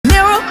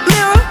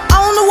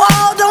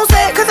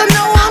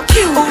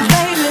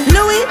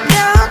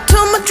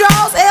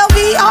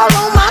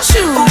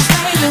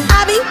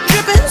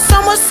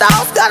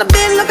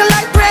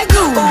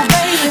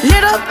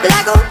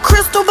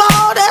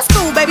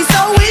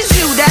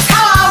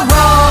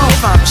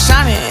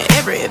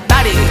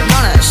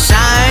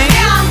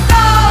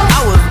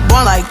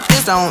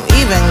don't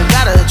even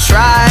gotta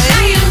try.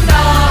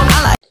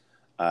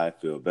 I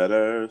feel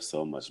better,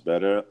 so much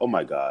better. Oh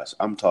my gosh,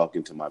 I'm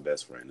talking to my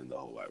best friend in the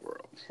whole wide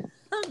world.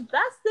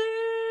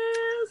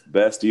 Besties.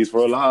 Besties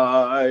for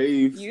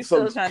life. You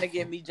still trying to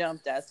get me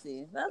jumped,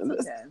 Dusty. That's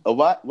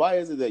okay. Why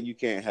is it that you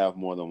can't have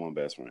more than one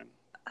best friend?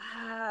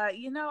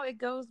 It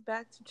goes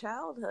back to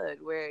childhood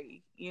where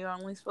you're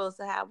only supposed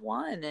to have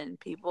one, and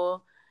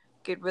people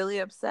get really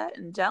upset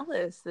and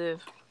jealous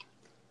if,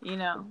 I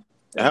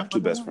have two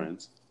best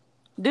friends.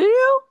 Do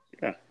you?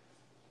 Yeah.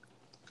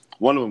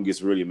 One of them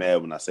gets really mad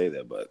when I say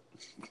that, but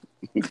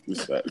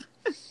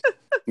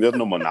there's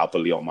no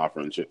monopoly on my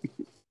friendship. Ain't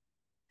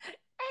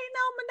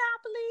no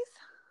monopolies.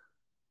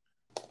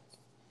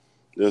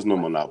 There's no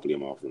monopoly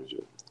on my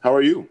friendship. How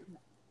are you?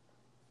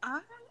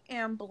 I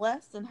am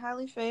blessed and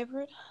highly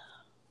favored.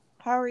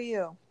 How are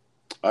you?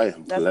 I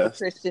am That's blessed.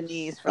 the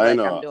Christianese for I'm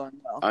doing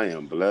well. I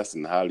am blessed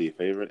and highly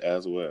favored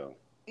as well.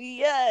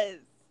 Yes,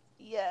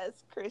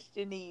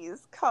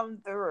 Christianese. Come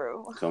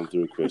through. Come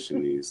through,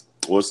 Christianese.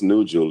 What's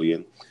new,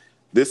 Julian?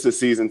 This is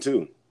season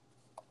 2.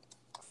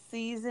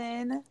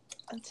 Season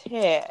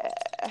 2.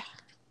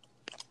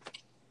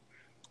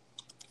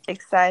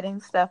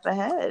 Exciting stuff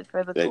ahead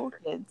for the cool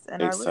kids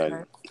and our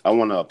listeners. I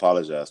want to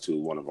apologize to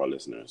one of our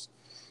listeners.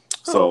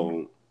 Who?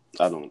 So,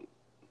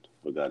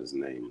 forgot his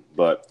name,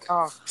 but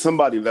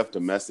somebody left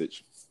a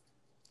message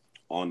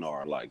on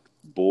our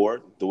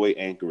board. The way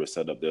Anchor is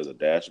set up, there's a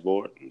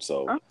dashboard. And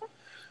so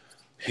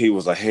he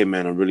was like, hey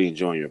man, I'm really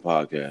enjoying your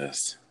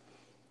podcast.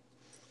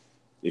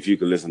 If you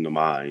could listen to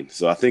mine.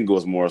 So I think it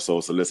was more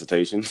so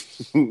solicitation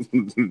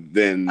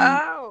than...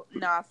 Oh,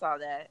 no, I saw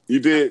that.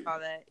 You did? I saw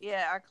that.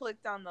 Yeah, I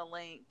clicked on the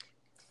link.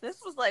 This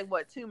was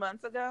 2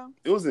 months ago?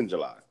 It was in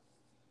July.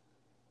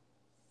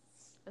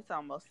 It's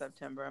almost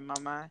September in my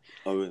mind.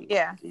 Oh, really?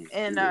 Yeah.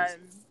 And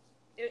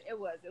it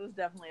was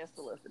definitely a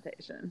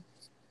solicitation.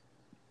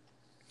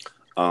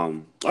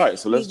 All right,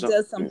 so let's jump. He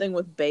does something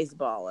with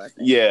baseball, I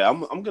think. Yeah,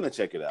 I'm gonna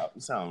check it out.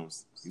 He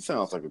sounds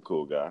like a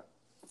cool guy.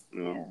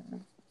 Yeah.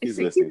 He's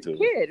listening to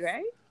kid,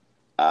 right?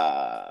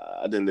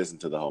 I didn't listen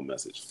to the whole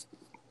message.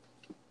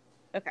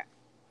 Okay.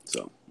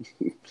 So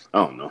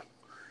I don't know.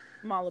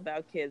 I'm all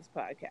about kids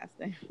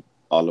podcasting.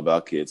 All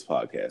about kids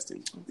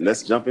podcasting.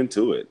 Let's jump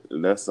into it.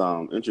 Let's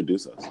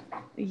introduce us.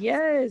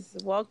 Yes,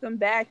 welcome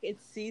back.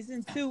 It's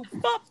season 2.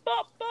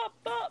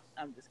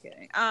 I'm just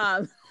kidding.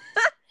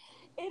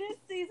 It is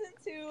season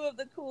 2 of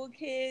the Cool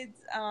Kids.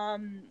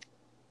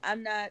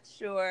 I'm not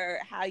sure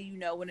how you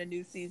know when a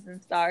new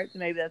season starts.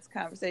 Maybe that's a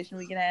conversation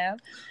we can have.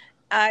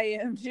 I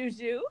am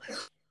Juju.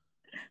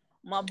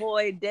 My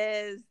boy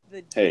Dez,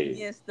 the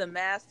genius, the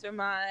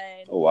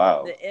mastermind,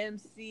 the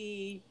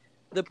MC,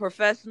 the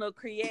professional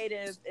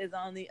creative is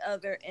on the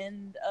other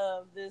end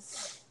of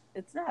this.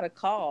 It's not a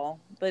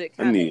call, but it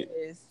kind of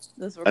is.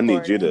 This recording.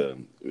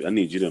 I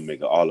need you to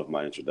make all of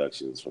my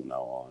introductions from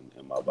now on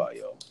in my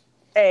bio.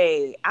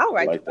 Hey, I'll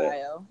write your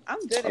bio.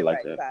 I'm good at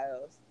writing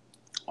bios.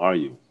 Are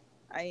you?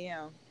 I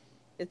am.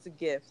 It's a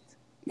gift.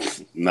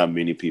 Not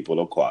many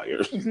people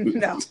acquire.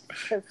 No,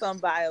 because some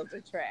bios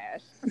are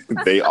trash.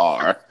 They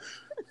are.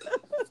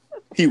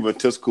 He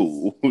went to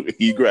school.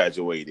 He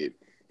graduated.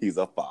 He's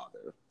a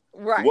father.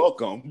 Right.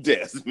 Welcome,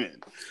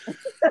 Desmond.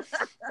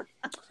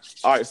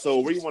 All right, so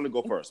where you want to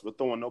go first? We're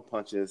throwing no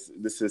punches.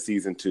 This is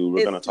season 2.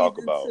 We're going to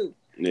talk about... 2.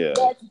 Yeah.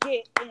 Let's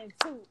get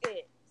into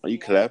it. Are you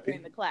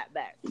clapping? The clap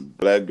back.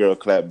 Black girl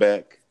clap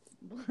back.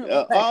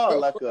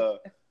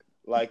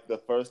 Like the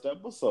first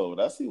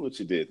episode. I see what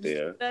you did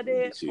there.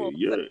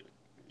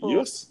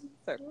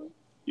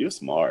 You're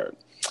smart.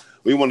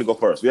 We want to go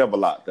first. We have a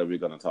lot that we're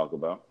going to talk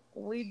about.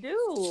 We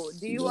do.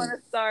 Do you want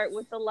to start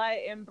with the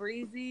light and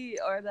breezy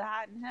or the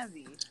hot and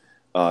heavy?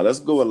 Let's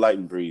go with light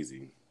and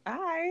breezy. All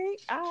right.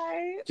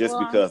 Just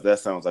because that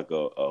sounds like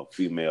a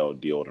female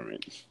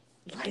deodorant.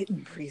 Light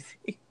and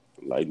breezy.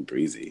 Light and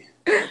breezy.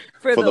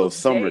 For those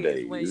summer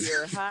days. When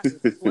you're hot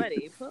and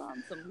sweaty, put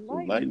on some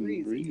light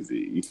and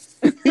breezy.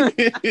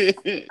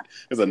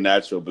 There's a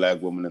natural black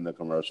woman in the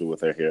commercial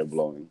with her hair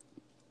blowing.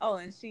 Oh,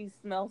 and she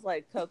smells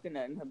like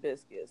coconut and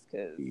hibiscus.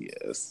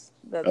 Yes.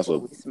 That's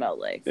what we smell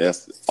like.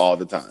 That's all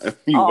the time.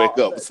 You wake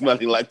up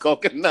smelling like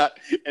coconut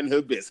and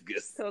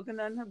hibiscus.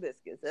 Coconut and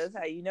hibiscus. That's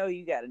how you know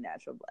you got a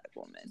natural black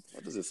woman.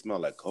 What does it smell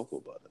like? Cocoa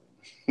butter.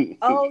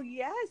 Oh,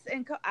 yes.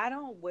 And I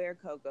don't wear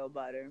cocoa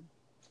butter.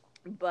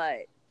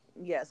 But,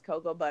 yes,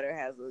 cocoa butter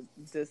has a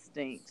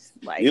distinct,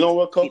 You don't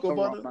wear cocoa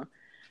butter?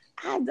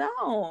 I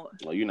don't.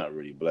 Well, you're not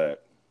really black.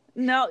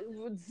 No,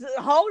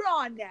 hold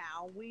on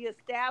now. We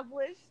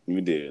established.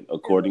 You did,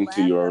 according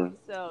to your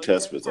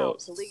test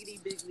results. How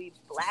bigly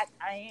black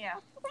I am.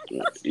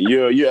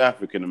 You're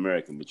African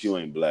American, but you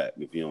ain't black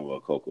if you don't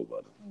wear cocoa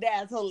butter.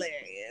 That's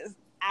hilarious.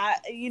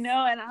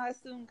 And I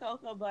assume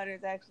cocoa butter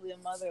is actually a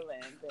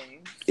motherland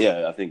thing.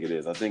 Yeah, I think it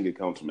is. I think it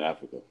comes from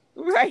Africa.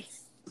 Right.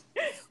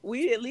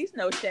 We at least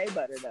know shea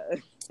butter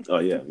does. Oh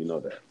yeah, we know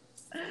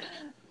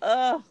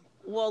that.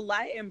 Well,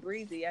 light and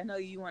breezy. I know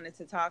you wanted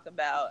to talk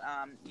about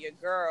your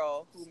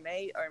girl who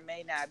may or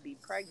may not be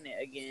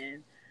pregnant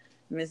again.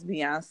 Miss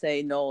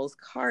Beyonce Knowles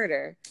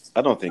Carter.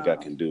 I don't think I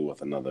can do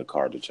with another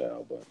Carter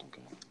child, but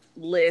okay.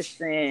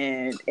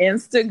 Listen,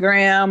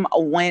 Instagram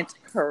went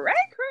cray.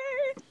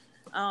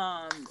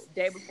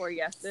 Day before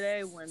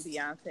yesterday when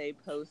Beyonce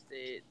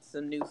posted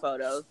some new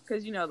photos,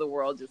 because you know the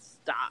world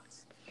just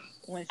stops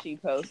when she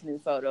posts new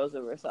photos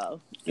of herself.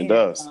 It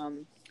does.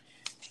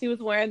 She was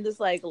wearing this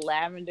like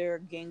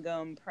lavender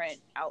gingham print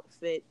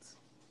outfit.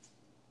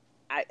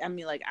 I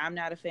mean, like, I'm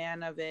not a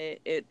fan of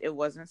it. It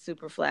wasn't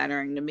super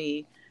flattering to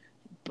me.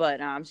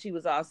 But she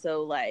was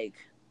also like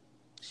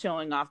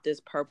showing off this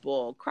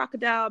purple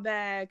crocodile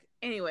bag.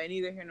 Anyway,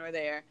 neither here nor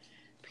there.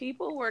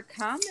 People were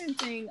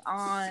commenting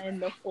on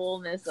the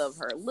fullness of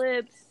her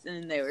lips,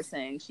 and they were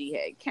saying she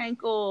had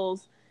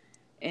cankles,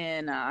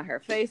 and her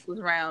face was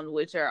round,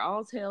 which are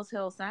all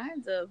telltale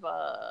signs of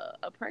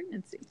a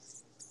pregnancy.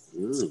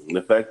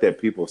 The fact that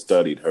people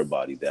studied her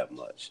body that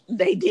much.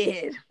 They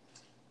did.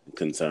 It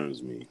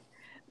concerns me.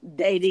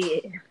 They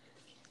did.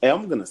 Hey,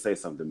 I'm going to say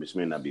something which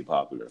may not be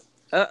popular.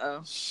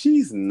 Uh-oh.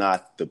 She's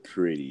not the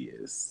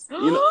prettiest.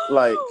 You know,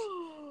 like,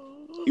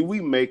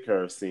 we make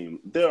her seem...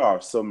 There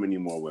are so many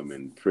more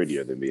women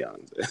prettier than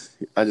Beyonce.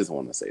 I just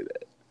want to say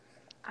that.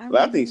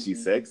 I think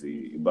she's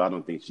sexy, but I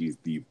don't think she's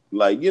deep.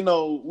 Like, you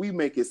know, we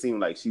make it seem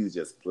like she's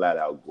just flat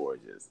out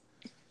gorgeous.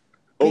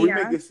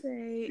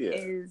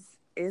 Beyonce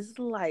is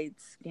light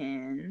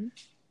skinned.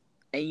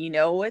 And you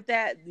know what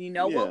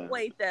what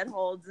weight that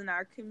holds in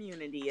our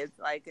community. It's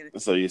like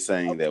so you're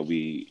saying that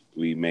we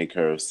make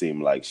her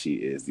seem like she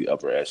is the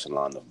upper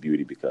echelon of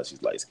beauty because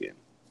she's light skinned.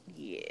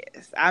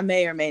 Yes. I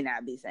may or may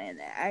not be saying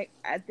that.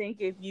 I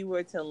think if you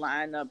were to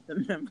line up the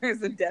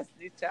members of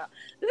Destiny's Child,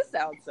 this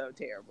sounds so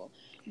terrible.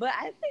 But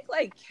I think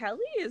like Kelly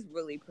is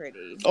really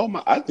pretty. Oh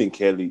my, I think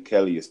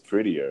Kelly is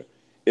prettier.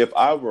 If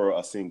I were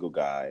a single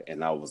guy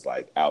and I was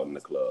like out in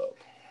the club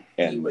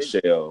and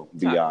Michelle,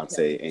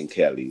 Beyonce, and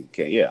Kelly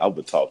I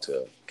would talk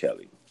to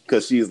Kelly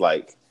because she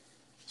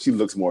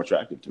looks more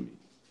attractive to me.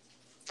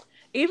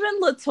 Even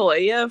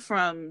LaToya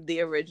from the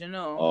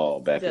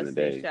original back in the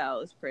day,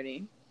 Child is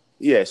pretty.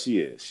 Yeah, she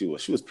is. She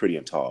was pretty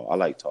and tall. I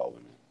like tall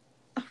women.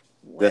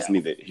 Well, that's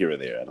neither here or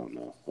there. I don't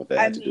know what that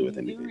had to do with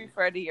anything. You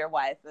refer to your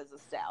wife as a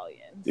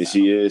stallion. So.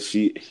 She is.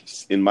 She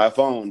in my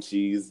phone.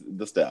 She's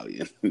the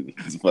stallion.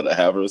 That's what I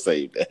have her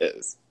saved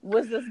as.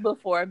 Was this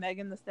before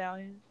Megan Thee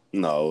Stallion?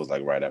 No, it was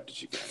like right after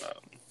she came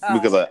out.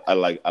 Because I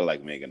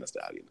like Megan Thee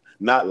Stallion.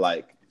 Not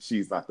like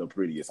she's not the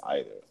prettiest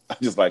either. I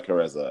just like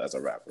her as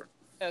a rapper.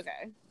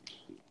 Okay.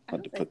 I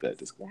had to put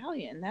that.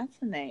 Stallion. That's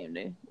the name,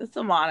 dude. It's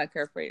a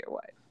moniker for your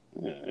wife.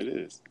 Yeah, it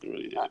is. It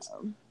really is.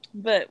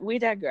 But we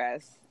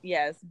digress.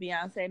 Yes,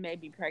 Beyonce may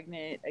be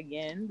pregnant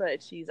again,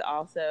 but she's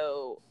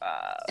also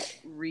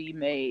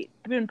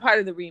been part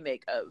of the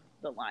remake of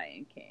The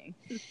Lion King.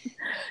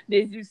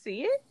 Did you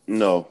see it?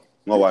 No.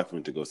 My wife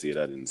went to go see it.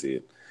 I didn't see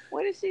it.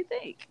 What did she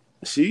think?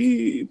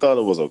 She thought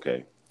it was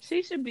okay.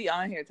 She should be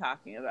on here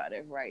talking about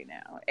it right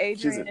now.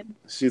 Adrian?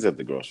 She's at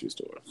the grocery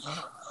store.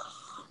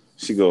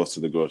 She goes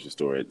to the grocery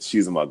store.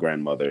 She's my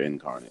grandmother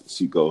incarnate.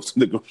 She goes to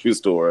the grocery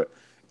store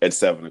at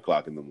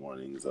 7:00 in the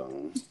morning.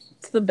 So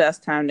it's the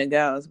best time to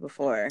go is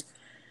before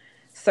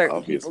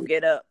certain people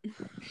get up.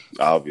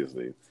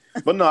 Obviously.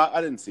 But no,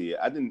 I didn't see it.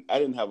 I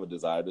didn't have a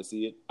desire to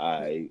see it.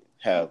 I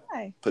have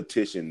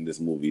petitioned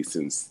this movie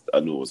since I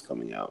knew it was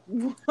coming out.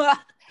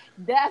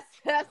 That's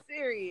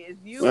serious.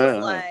 You were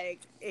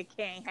like, it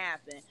can't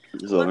happen.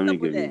 So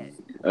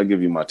I'll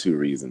give you my two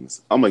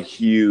reasons. I'm a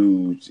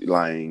huge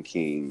Lion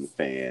King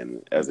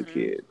fan as a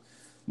kid.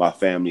 My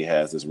family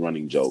has this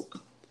running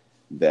joke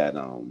that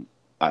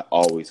I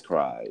always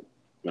cried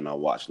when I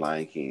watched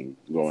Lion King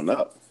growing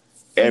up.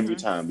 Every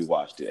time we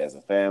watched it as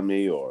a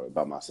family or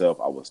by myself,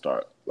 I would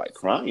start like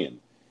crying.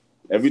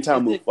 Every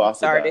time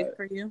Mufasa died. Is it cathartic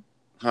for you?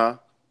 Huh?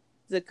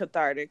 Is it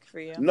cathartic for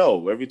you?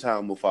 No, every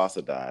time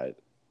Mufasa died,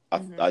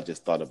 I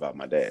just thought about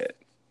my dad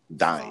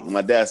dying.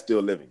 My dad's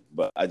still living,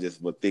 but I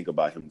just would think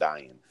about him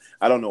dying.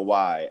 I don't know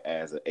why,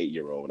 as an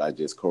 8-year-old, I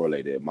just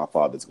correlated my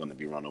father's going to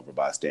be run over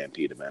by a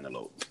stampede of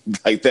antelope.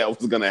 Like that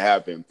was going to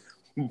happen,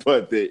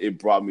 but it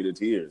brought me to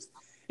tears.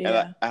 Yeah.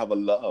 And I have a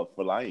love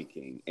for Lion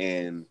King.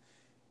 And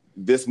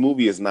this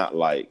movie is not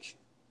like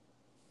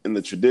in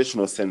the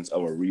traditional sense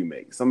of a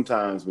remake.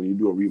 Sometimes when you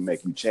do a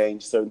remake, you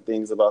change certain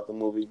things about the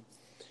movie.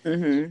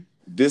 Mm-hmm.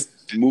 This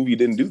movie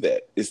didn't do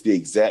that. It's the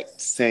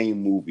exact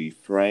same movie,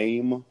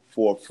 frame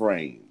for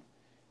frame.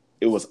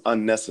 It was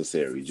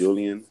unnecessary,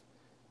 Julian.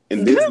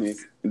 And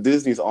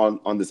Disney's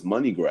on this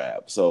money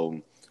grab.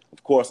 So,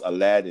 of course,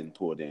 Aladdin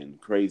pulled in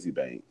Crazy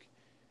Bank,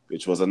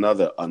 which was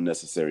another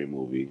unnecessary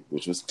movie,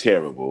 which was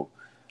terrible.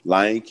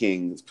 Lion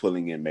King's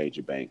pulling in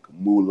Major Bank.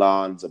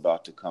 Mulan's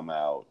about to come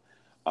out.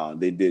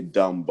 They did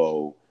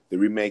Dumbo. They're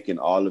remaking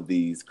all of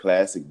these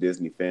classic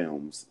Disney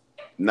films,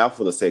 not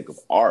for the sake of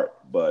art,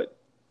 but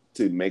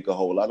to make a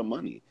whole lot of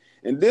money.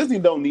 And Disney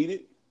don't need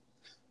it.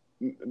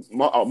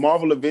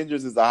 Marvel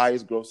Avengers is the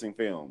highest grossing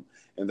film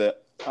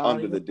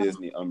under the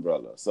Disney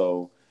umbrella.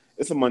 So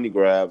it's a money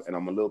grab, and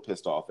I'm a little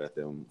pissed off at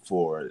them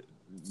for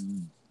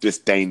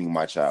disdaining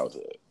my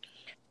childhood.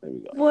 There we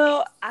go.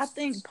 Well, I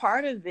think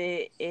part of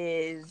it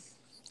is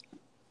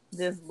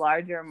this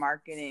larger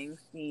marketing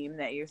scheme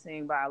that you're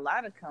seeing by a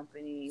lot of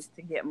companies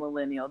to get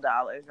millennial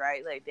dollars,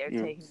 right? Like they're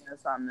taking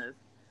us on this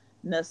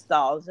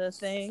nostalgia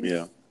thing.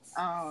 Yeah.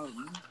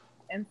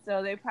 And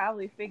so they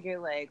probably figure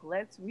like,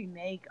 let's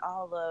remake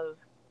all of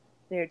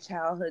their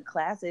childhood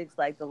classics.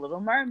 Like The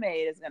Little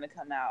Mermaid is going to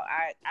come out.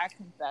 I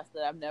confess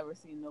that I've never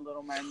seen The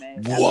Little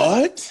Mermaid.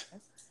 What?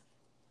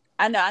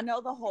 I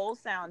know the whole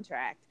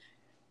soundtrack,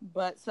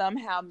 but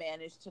somehow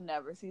managed to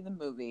never see the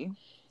movie.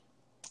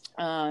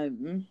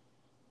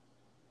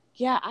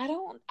 Yeah, I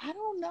don't know. I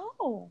don't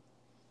know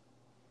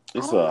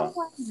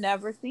why I've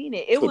never seen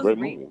it. It was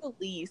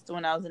re-released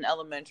when I was in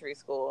elementary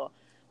school,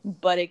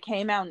 but it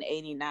came out in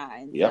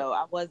 '89. Yep. So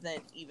I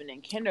wasn't even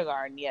in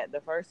kindergarten yet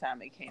the first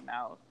time it came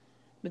out.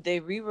 But they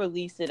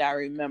re-released it, I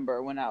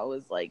remember, when I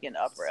was like in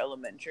upper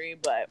elementary.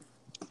 But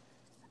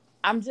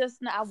I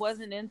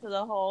wasn't into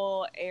the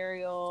whole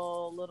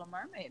Ariel Little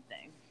Mermaid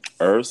thing.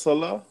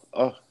 Ursula?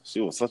 Oh,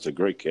 she was such a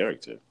great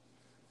character.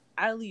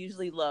 I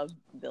usually love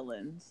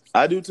villains.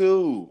 I do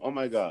too. Oh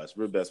my gosh,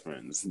 we're best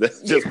friends. That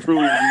just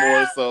proves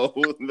more so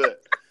that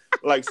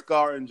like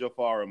Scar and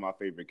Jafar are my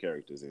favorite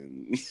characters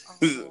in.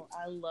 Oh,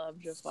 I love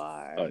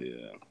Jafar. Oh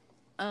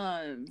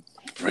yeah.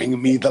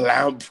 Bring me the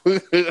lamp.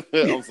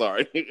 I'm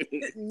sorry.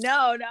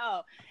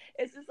 No.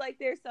 It's just like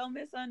they're so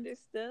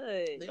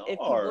misunderstood. If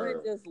people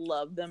had just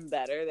loved them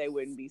better, they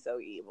wouldn't be so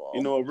evil.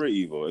 You know what? We're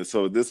evil.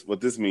 So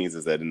what this means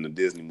is that in the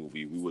Disney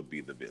movie, we would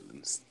be the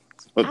villains.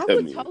 I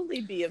would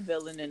totally be a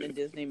villain in a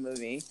Disney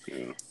movie.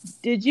 Yeah.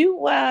 Did you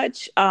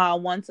watch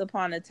Once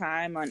Upon a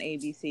Time on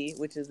ABC,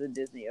 which is a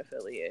Disney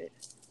affiliate?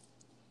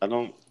 I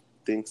don't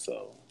think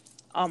so.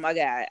 Oh my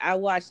God. I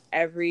watched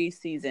every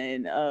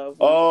season of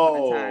Once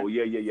Upon a Time.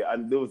 Yeah.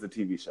 There was a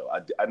TV show.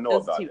 I know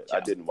about it.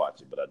 I didn't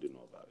watch it, but I do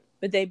know about it.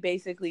 But they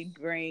basically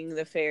bring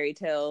the fairy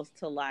tales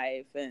to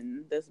life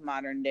in this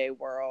modern day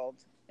world.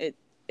 It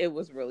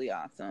was really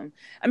awesome.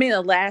 I mean,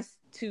 the last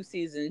 2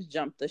 seasons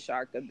jumped the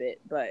shark a bit,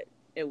 but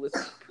it was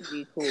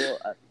pretty cool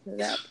up to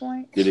that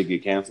point. Did it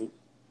get canceled?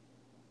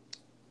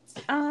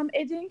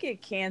 It didn't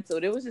get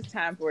canceled. It was just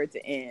time for it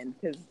to end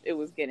because it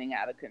was getting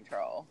out of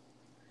control.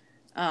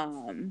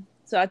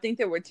 So I think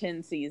there were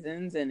 10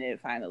 seasons and it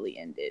finally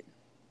ended.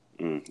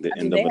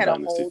 They had a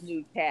whole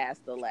new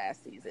cast the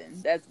last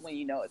season. That's when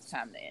you know it's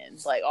time to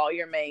end. Like all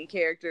your main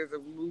characters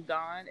have moved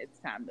on. It's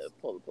time to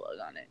pull the plug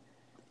on it.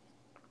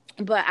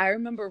 But I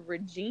remember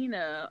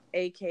Regina,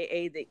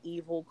 aka the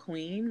Evil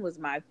Queen, was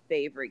my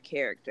favorite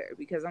character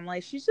because I'm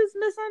like, she's just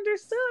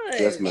misunderstood.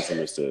 That's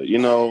misunderstood. You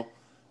know,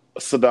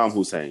 Saddam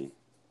Hussein,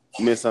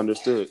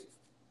 misunderstood.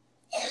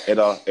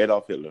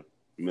 Adolf Hitler,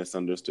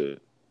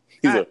 misunderstood.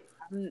 These are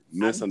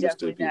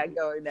misunderstood people. I'm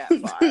definitely not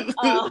going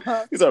that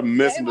far. These are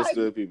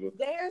misunderstood people.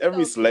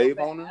 Every slave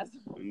owner,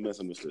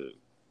 misunderstood.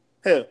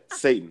 Hell,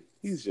 Satan,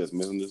 he's just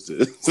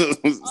misunderstood.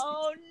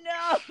 Oh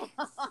no.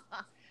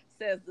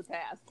 Says the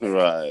pastor.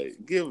 Right.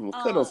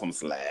 Cut on some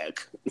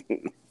slack.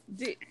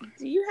 Do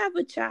you have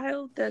a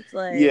child that's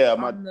like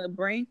on the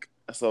brink?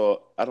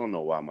 So I don't know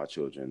why my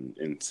children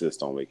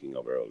insist on waking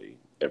up early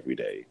every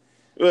day.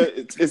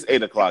 It's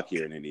 8:00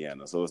 here in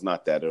Indiana, so it's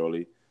not that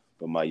early.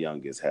 But my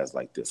youngest has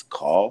like this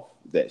cough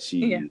that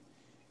she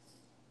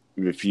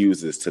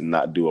refuses to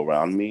not do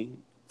around me.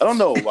 I don't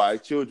know why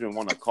children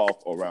want to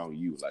cough around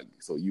you, like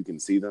so you can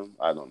see them.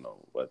 I don't know.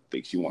 I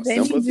think she wants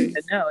sympathy. They need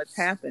you to know it's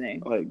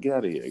happening. Like, get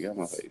out of here, get out of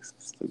my face.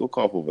 Go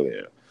cough over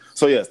there.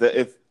 So yes,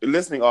 if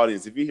listening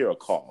audience, if you hear a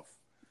cough,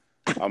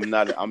 I'm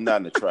not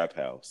in the trap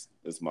house.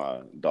 It's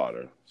my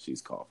daughter. She's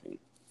coughing.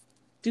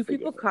 Do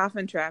people cough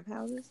in trap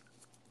houses?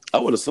 I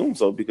would assume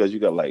so because you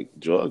got like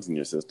drugs in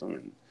your system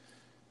and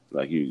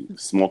like you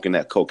smoking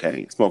that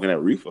cocaine, smoking that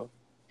reefer.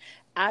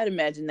 I'd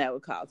imagine that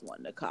would cause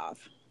one to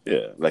cough.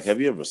 Yeah, like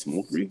have you ever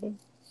smoked reefer?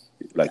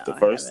 Like no, the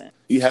first? I haven't.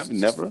 You haven't?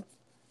 Never?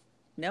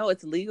 No,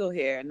 it's legal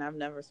here, and I've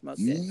never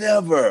smoked it.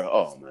 Never?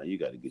 Oh man, you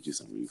got to get you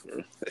some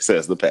reefer.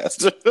 Says the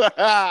pastor.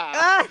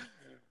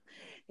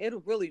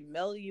 It'll really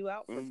mellow you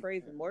out for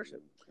praise and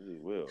worship.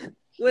 It will.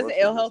 Listen,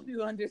 it'll help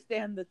you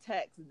understand the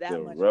text much.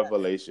 The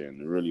revelation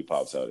better. Really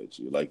pops out at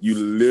you. Like you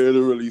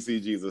literally see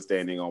Jesus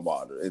standing on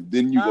water, and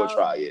then you go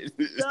try it.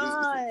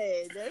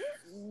 God.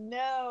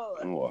 No.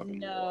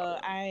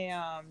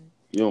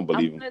 You don't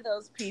believe I'm one of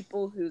those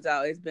people who's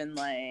always been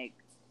like,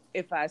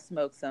 if I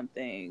smoke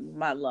something,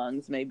 my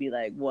lungs may be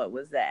like, what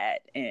was that?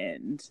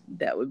 And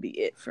that would be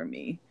it for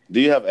me. Do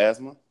you have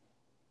asthma?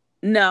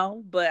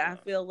 No, but I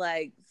feel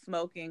like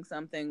smoking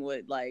something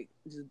would like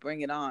just bring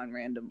it on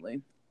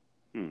randomly.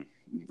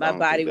 My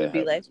body would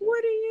be like,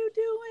 what are you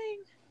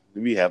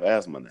doing? We have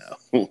asthma now.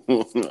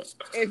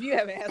 If you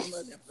have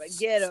asthma, then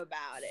forget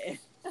about it.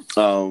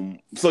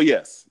 So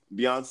yes,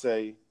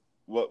 Beyonce,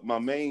 what's your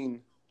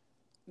main?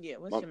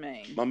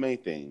 My main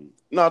thing.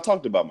 No, I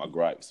talked about my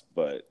gripes,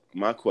 but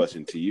my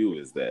question to you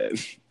is that,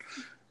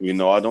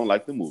 I don't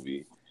like the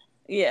movie.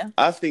 Yeah.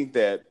 I think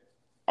that,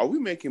 are we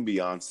making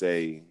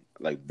Beyonce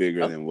like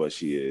bigger than what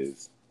she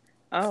is?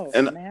 Oh,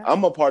 and man.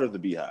 I'm a part of the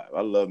Beehive.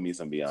 I love me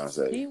some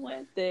Beyonce. He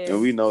went there.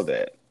 And we know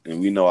that. and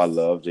we know I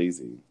love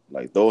Jay-Z.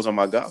 Like, those are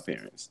my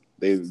godparents.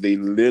 They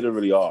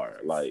literally are.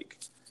 Like,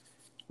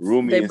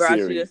 Rumi They and brought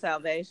you to Siri.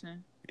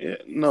 salvation. Yeah,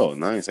 no,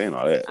 I ain't saying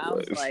all that. I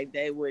was But like,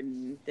 they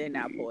wouldn't. They're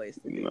not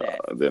poised to do no, that.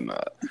 they're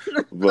not.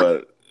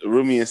 But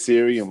Rumi and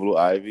Siri and Blue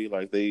Ivy,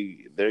 like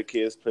their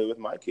kids play with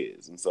my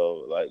kids, and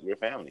so like we're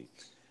family.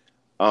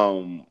 But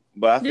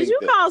I Did think you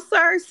that call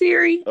Sir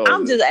Siri?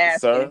 I'm just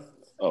sir. asking.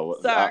 Oh,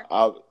 Sir.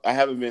 I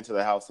haven't been to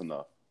the house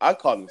enough. I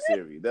call him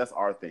Siri. That's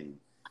our thing.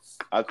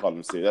 I call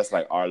him Siri. That's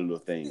like our little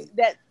thing.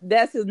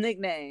 That's his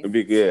nickname.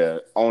 Yeah,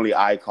 only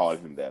I call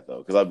him that though,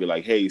 because I'd be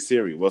like, "Hey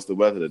Siri, what's the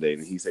weather today?"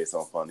 And he say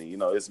something funny. You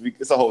know, it's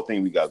a whole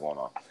thing we got going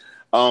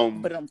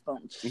on. But I'm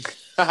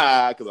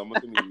Because I'm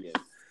a comedian.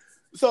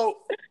 So,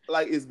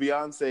 like, is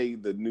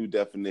Beyonce the new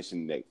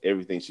definition that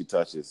everything she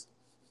touches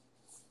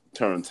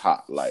turns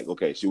hot? Like,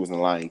 okay, she was in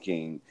Lion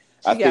King.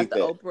 She got the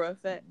Oprah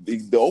effect. The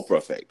Oprah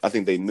effect. I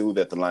think they knew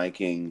that the Lion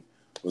King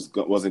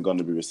wasn't going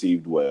to be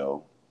received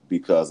well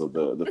because of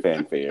the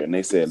fanfare, and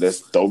they said, let's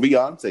throw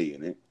Beyonce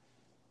in it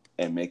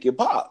and make it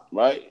pop.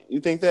 Right?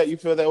 You think that? You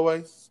feel that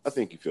way? I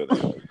think you feel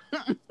that way.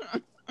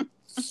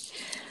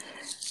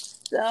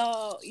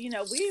 So,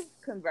 we've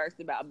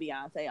conversed about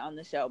Beyonce on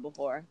the show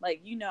before.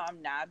 Like,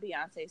 I'm not a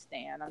Beyonce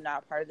stan. I'm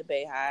not part of the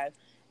Bayhive.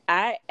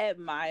 I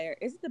admire.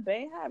 Is it the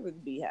Bayhive or the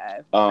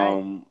Beehive?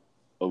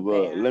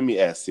 Well, let me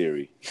ask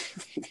Siri.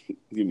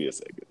 Give me a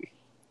second.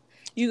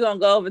 You gonna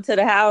go over to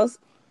the house,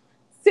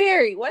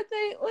 Siri? What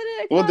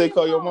did they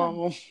call your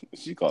mama?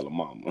 She called her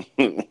mama.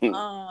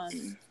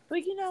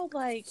 But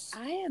like,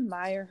 I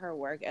admire her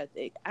work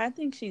ethic. I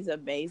think she's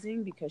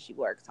amazing because she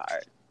works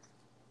hard.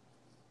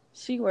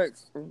 She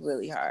works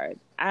really hard.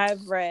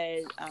 I've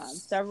read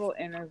several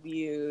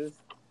interviews,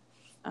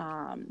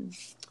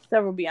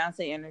 several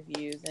Beyonce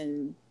interviews,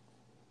 and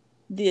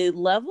the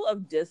level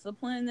of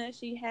discipline that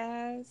she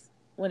has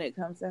when it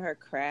comes to her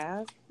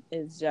craft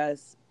is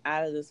just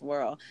out of this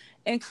world,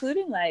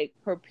 including like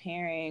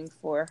preparing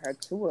for her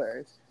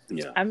tours.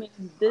 Yeah. I mean,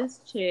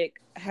 this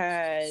chick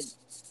had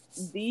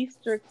the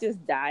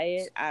strictest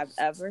diet I've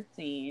ever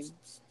seen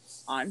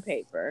on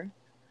paper.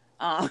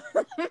 But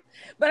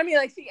I mean,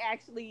 like, she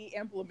actually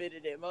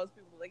implemented it. Most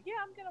people were like, yeah,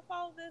 I'm gonna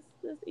follow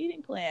this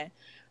eating plan,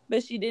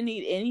 but she didn't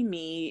eat any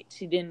meat.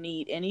 She didn't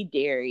eat any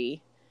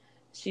dairy.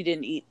 She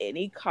didn't eat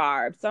any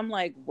carbs. So I'm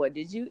like, what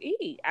did you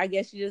eat? I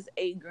guess you just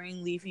ate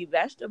green leafy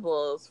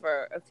vegetables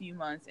for a few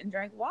months and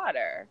drank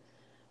water,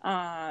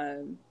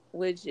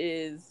 which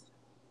is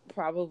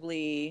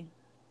probably,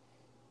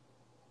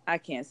 I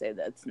can't say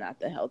that's not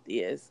the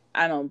healthiest.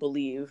 I don't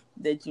believe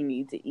that you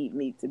need to eat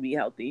meat to be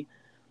healthy.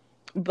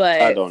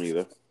 But I don't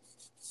either.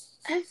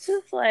 It's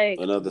just like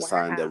another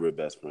sign that we're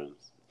best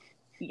friends.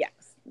 Yes.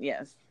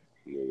 Yeah,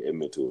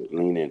 admit to it.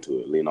 Lean into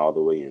it. Lean all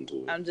the way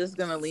into it. I'm just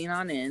gonna lean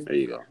on in. There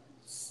you go.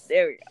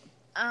 There we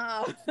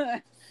go.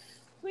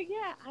 But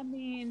yeah, I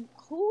mean,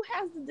 who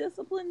has the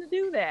discipline to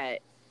do that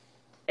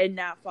and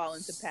not fall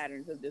into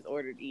patterns of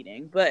disordered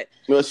eating? But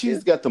well,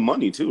 she's got the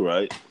money too,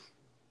 right?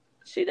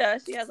 She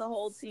does. She has a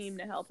whole team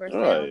to help her.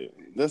 Right.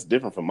 That's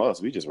different from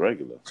us. We just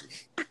regular.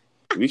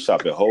 We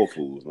shop at Whole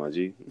Foods, my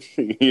G.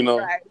 You know?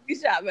 Right. We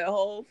shop at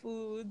Whole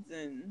Foods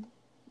and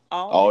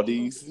all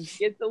these.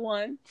 Get the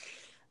one.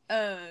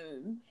 But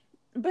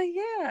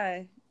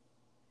yeah.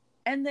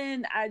 And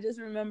then I just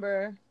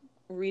remember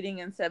reading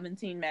in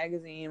 17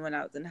 magazine when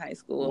I was in high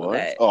school. What?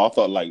 I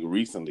thought like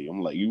recently.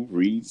 I'm like, you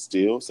read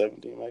still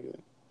 17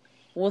 magazine?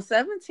 Well,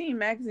 17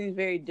 magazine is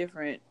very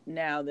different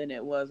now than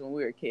it was when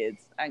we were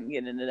kids. I can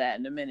get into that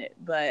in a minute.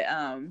 But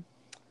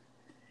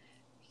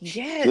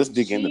yeah, let's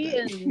dig into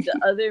that. And the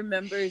other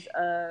members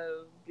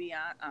of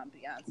Beyonce.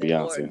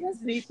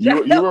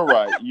 You were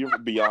right. You're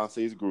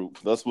Beyonce's group.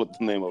 That's what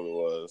the name of it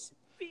was.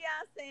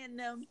 Beyonce and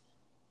them,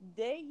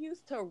 they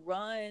used to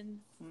run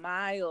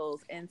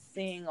miles and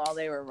sing while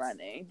they were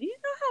running. Do you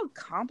know how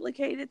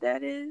complicated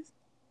that is?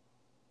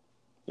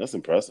 That's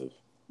impressive.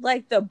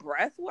 Like the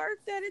breath work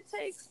that it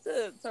takes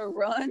to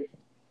run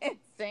and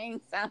sing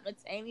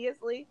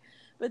simultaneously.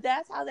 But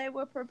that's how they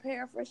would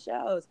prepare for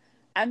shows.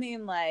 I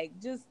mean, like,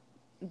 just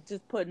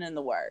putting in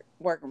the work,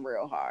 working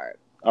real hard.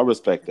 I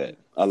respect that.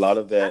 A lot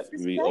of that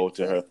we owe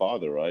to her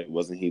father, right?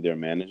 Wasn't he their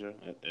manager?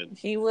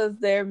 He was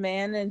their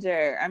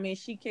manager. I mean,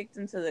 she kicked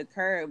him to the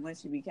curb when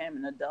she became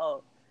an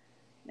adult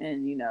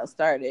and,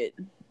 started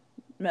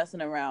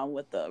messing around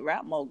with the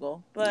rap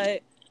mogul.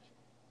 But,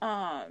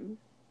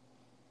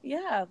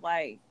 yeah,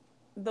 like,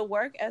 the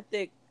work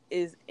ethic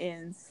is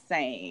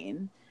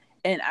insane.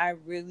 And I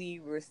really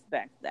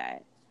respect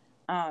that.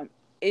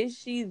 Is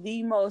she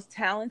the most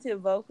talented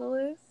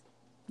vocalist?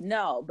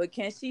 No, but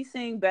can she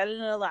sing better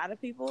than a lot of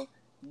people?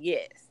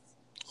 Yes.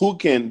 Who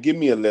can give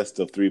me a list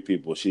of 3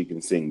 people she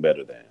can sing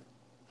better than?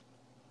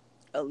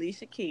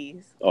 Alicia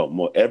Keys.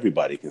 Oh,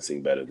 everybody can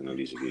sing better than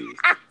Alicia Keys.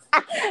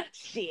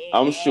 Shit.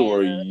 I'm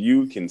sure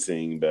you can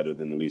sing better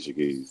than Alicia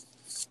Keys.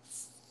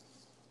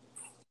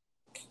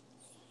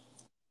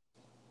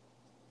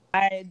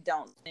 I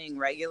don't sing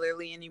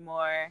regularly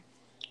anymore,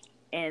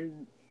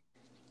 and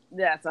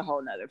that's a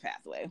whole nother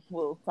pathway.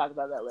 We'll talk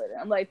about that later.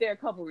 I'm like, there are a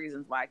couple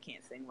reasons why I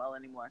can't sing well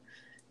anymore.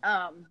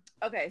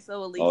 Okay,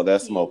 so Oh, Alicia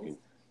that's Keys. smoking.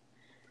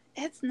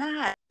 It's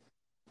not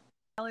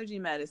allergy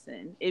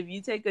medicine. If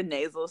you take a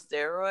nasal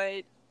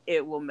steroid,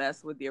 it will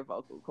mess with your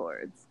vocal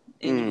cords,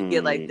 and you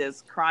get like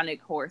this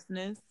chronic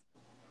hoarseness.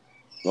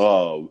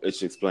 Oh,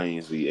 it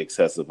explains the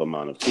excessive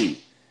amount of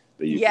tea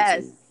that you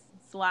consume.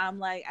 So I'm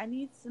like, I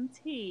need some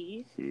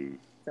tea,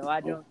 so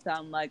I don't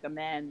sound like a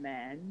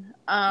man.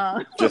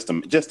 Just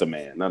a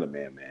man, not a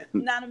man.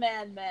 Not a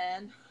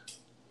man.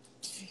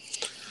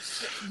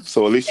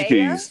 So Alicia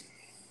Keys,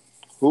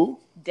 who?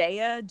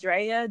 Daya.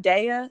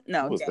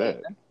 No, Who was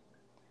Daya.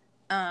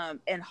 that?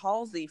 And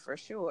Halsey for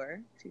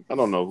sure. I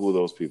don't know who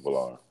those people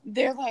are.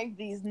 They're like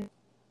these.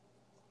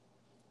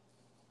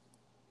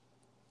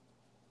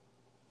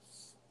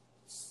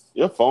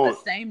 Your phone. The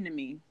same to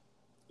me.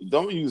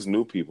 Don't use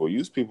new people.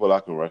 Use people I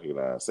can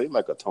recognize. Say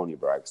like a Tony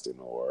Braxton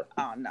or.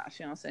 Oh no,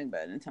 she don't sing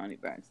better than Tony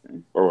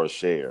Braxton. Or a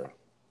Cher.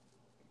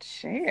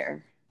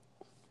 Cher.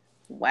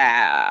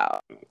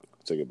 Wow.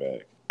 Take it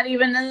back. Not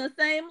even in the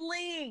same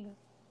league.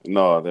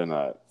 No, they're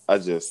not.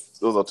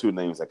 Those are two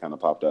names that kind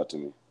of popped out to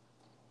me.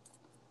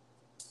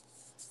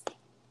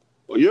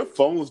 Well, your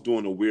phone's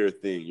doing a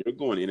weird thing. You're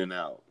going in and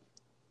out.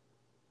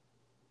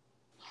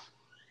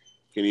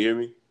 Can you hear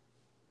me?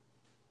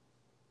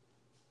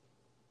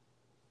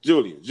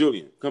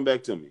 Julian, come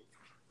back to me.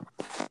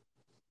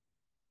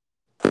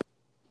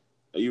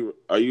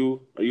 Are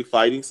you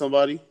fighting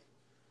somebody?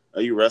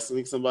 Are you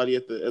wrestling somebody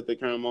at the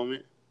current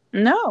moment?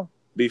 No.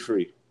 Be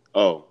free.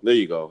 Oh, there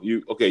you go.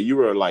 You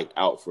were like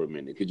out for a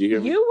minute. Could you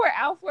hear me? You were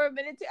out for a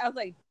minute too. I was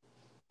like,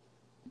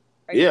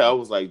 I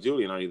was like,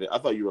 Julian, are you there? I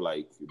thought you were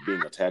like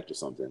being attacked or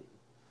something. I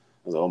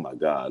was like, oh my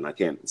God, and I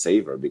can't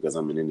save her because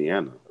I'm in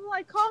Indiana. I'm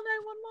like, call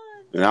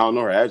 911. And I don't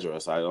know her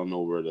address. I don't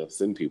know where to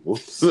send people.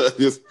 So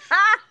just,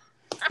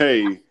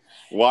 hey,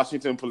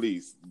 Washington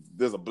police,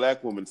 there's a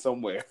black woman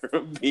somewhere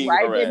being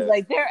harassed.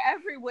 Like, they're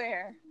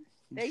everywhere.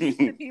 They used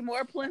to be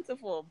more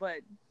plentiful, but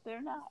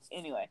they're not.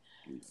 Anyway.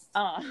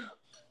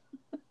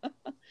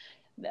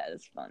 That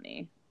is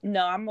funny.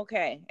 No, I'm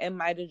okay. It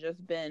might have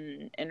just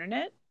been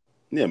internet.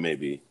 Yeah,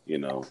 maybe. I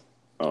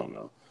don't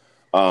know.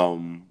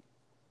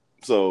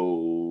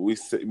 So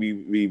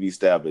we've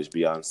established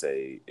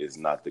Beyonce is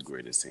not the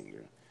greatest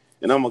singer,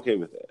 and I'm okay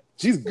with that.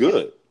 She's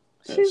good.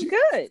 She's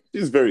good.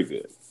 She's very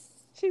good.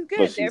 She's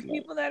good. There are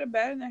people that are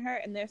better than her,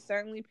 and there's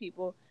certainly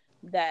people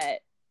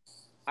that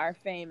are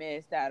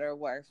famous that are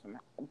worse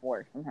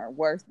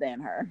than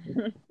her.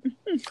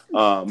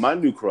 My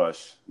new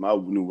crush, my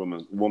new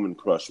woman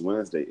crush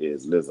Wednesday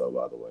is Lizzo.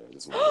 By the way, I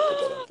just want to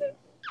put that out there.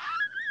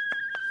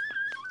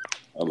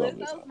 I love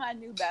Lizzo's my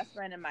new best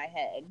friend in my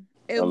head.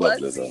 I love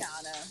Lizzo.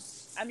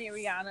 Rihanna. I mean,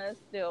 Rihanna is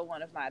still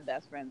one of my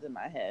best friends in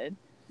my head.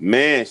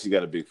 Man, she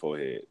got a big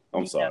forehead.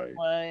 I'm sorry.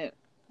 What?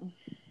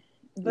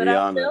 But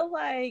Rihanna, I feel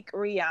like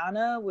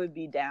Rihanna would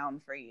be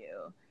down for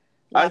you.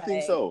 I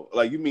think so.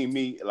 Like, you mean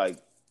me, like,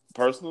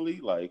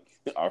 personally? Like,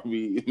 are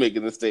we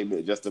making a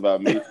statement just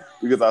about me?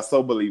 Because I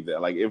so believe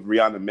that. Like, if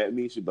Rihanna met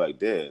me, she'd be like,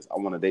 Des, I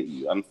want to date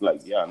you. I'm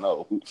like, yeah, I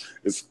know.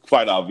 It's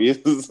quite obvious.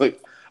 It's like,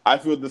 I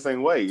feel the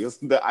same way.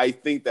 I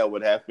think that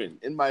would happen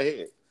in my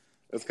head.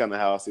 That's kind of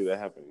how I see that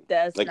happening.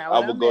 That's like, not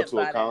what I would go to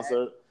a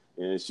concert,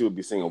 and she would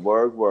be singing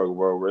word,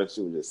 and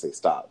she would just say,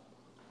 stop.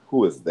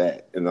 Who is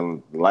that? And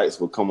then the lights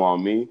would come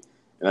on me,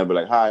 and I'd be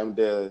like, hi, I'm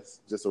Des,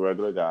 just a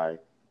regular guy.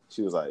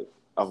 She was like,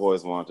 I've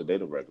always wanted to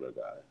date a regular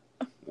guy.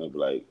 And I'd be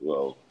like,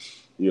 well,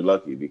 you're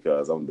lucky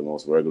because I'm the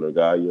most regular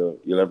guy you'll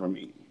ever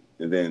meet.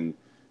 And then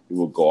we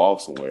would go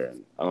off somewhere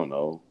and, I don't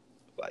know,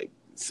 like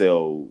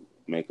sell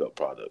makeup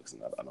products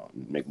and I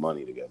don't make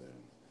money together.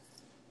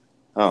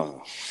 I don't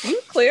know. You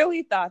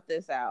clearly thought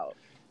this out.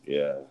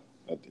 Yeah,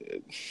 I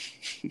did.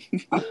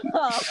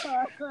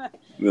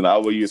 Then I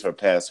would use her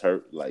past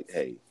hurt, like,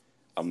 hey,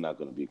 I'm not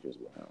going to be Chris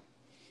Brown.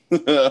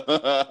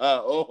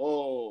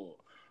 Oh,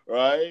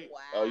 right? Wow.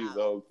 I'll use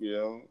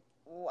the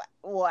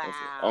Wow.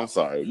 I'm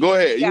sorry. Go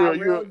ahead. You got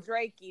real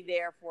Drakey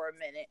there for a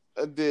minute.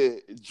 I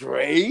did.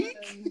 Drake?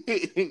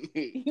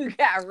 You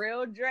got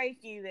real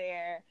Drakey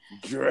there.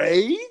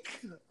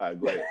 Drake? All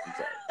right, go ahead. I'm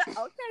sorry.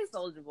 Okay,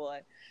 Soldier Boy.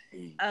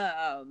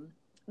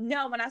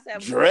 No, when I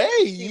said Drake,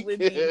 she would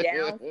be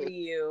down for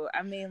you,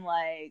 I mean,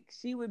 like,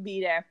 she would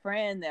be that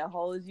friend that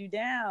holds you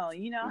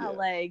down. You know how,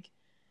 like,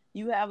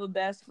 you have a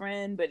best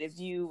friend, but if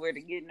you were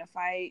to get in a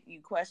fight, you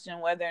question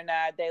whether or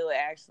not they would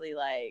actually,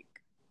 like,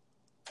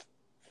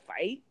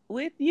 fight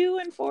with you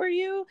and for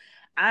you.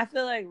 I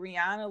feel like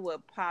Rihanna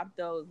would pop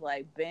those,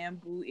 like,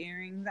 bamboo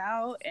earrings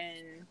out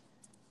and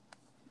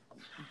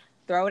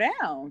throw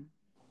down.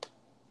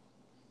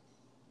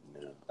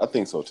 Yeah, I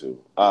think so, too.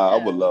 I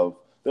would love...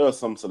 There are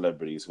some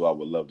celebrities who I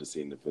would love to see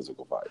in the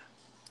physical fight.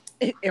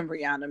 And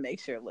Rihanna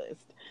makes your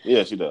list.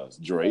 Yeah, she does.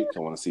 Drake, I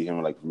want to see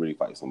him like really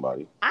fight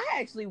somebody. I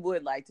actually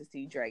would like to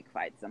see Drake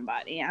fight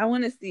somebody. I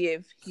want to see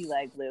if he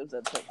like lives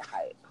up to the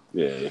hype.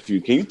 Yeah,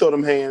 can you throw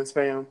them hands,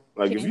 fam?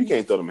 Like if you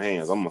can't throw them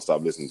hands, I'm gonna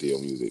stop listening to your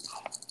music.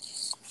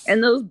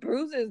 And those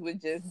bruises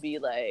would just be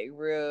like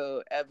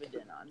real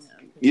evident on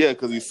him. Yeah,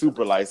 because he's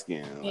super light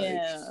skinned. Like,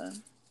 yeah.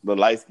 the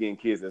light skinned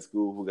kids at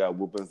school who got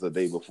whoopings the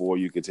day before,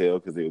 you could tell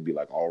because they would be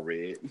like all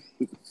red.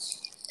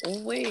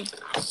 Ooh-wee.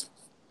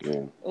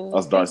 Yeah. Ooh-wee.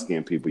 Us dark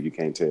skinned people, you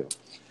can't tell.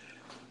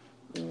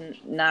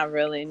 Not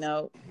really,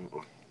 no.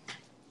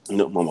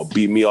 No, mama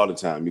beat me all the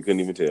time. You couldn't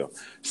even tell.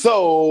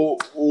 So,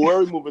 where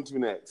are we moving to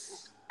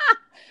next?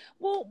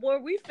 Well, were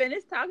we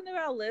finished talking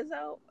about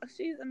Lizzo?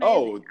 She's amazing.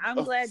 Oh,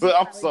 I'm glad so you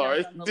I'm kinda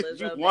sorry. jumped on the Did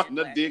you Lizzo want to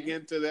bandwagon. dig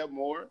into that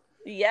more?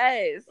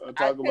 Yes.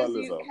 Talk about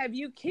Lizzo. Have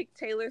you kicked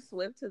Taylor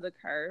Swift to the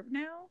curb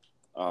now?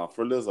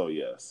 For Lizzo,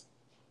 yes.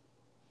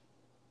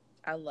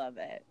 I love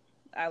it.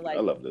 I I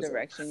love the Lizzo.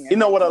 direction You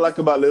know what I like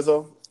about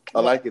Lizzo? I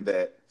What? like it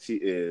that she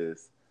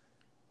is.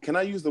 Can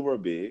I use the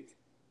word big?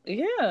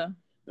 Yeah.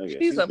 Okay,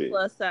 She's a big.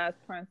 plus size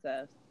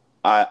princess.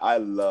 I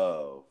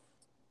love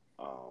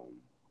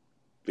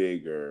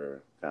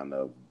bigger, kind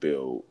of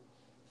built,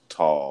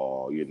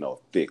 tall,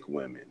 thick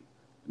women.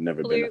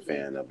 Never Clearly, been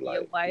a fan of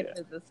your wife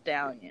is a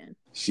stallion.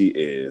 She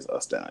is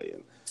a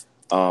stallion.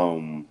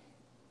 And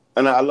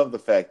I love the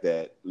fact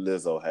that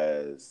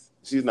Lizzo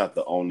she's not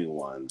the only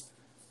one,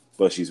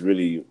 but she's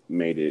really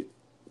made it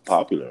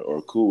popular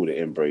or cool to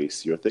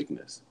embrace your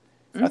thickness.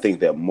 Mm-hmm. I think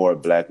that more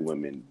Black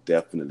women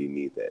definitely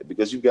need that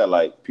because you've got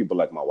like people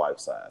like my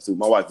wife's size. So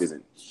my wife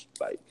isn't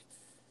like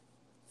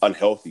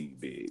unhealthy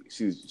big.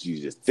 She's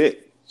just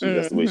thick.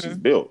 That's the way she's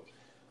built.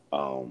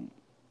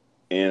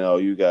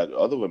 You got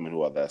other women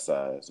who are that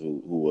size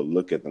who will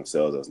look at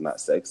themselves as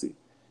not sexy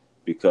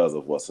because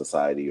of what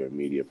society or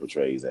media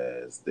portrays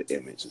as the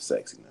image of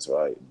sexiness,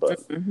 right? But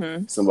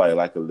somebody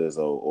like a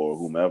Lizzo or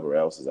whomever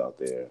else is out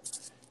there,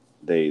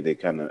 they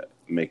kind of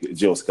make it.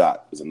 Jill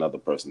Scott is another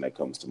person that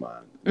comes to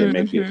mind. They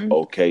make it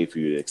okay for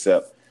you to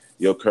accept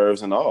your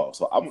curves and all.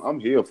 So I'm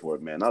here for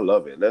it, man. I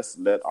love it. Let's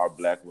let our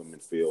Black women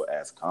feel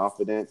as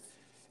confident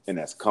and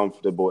as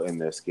comfortable in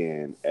their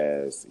skin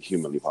as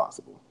humanly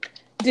possible.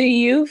 Do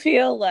you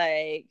feel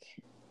like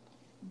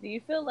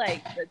the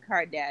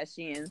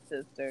Kardashian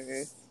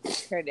sisters,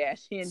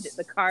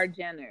 the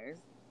Kar-Jenners,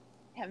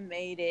 have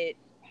made it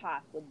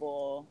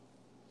possible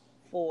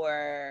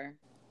for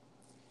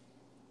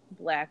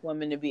Black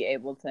women to be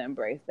able to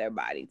embrace their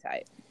body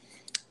type?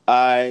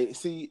 I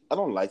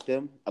don't like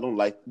them.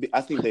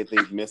 I think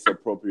they've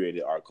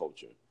misappropriated our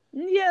culture.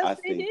 Yes,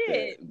 they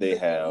did. They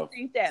have. Do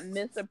you think that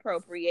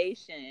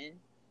misappropriation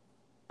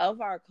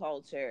of our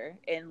culture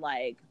and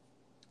like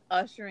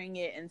ushering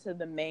it into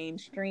the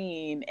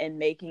mainstream and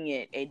making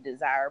it a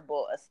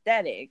desirable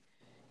aesthetic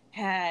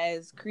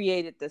has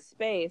created the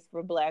space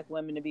for Black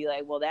women to be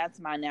like, well, that's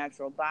my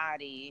natural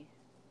body.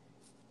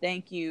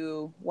 Thank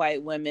you,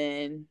 white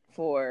women,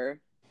 for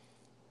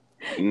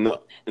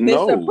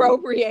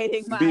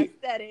misappropriating my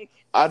aesthetic.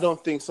 I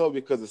don't think so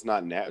because it's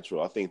not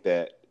natural. I think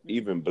that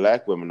even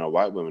Black women or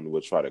white women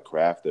would try to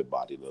craft their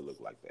body to look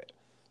like that.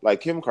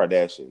 Like Kim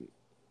Kardashian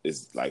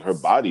is like, her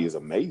body is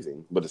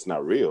amazing, but it's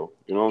not real.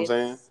 You know what I'm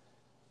saying?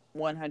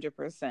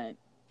 100%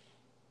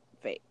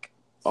 fake.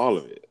 All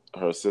of it.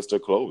 Her sister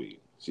Chloe,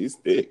 she's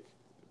thick,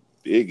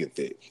 big and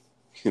thick,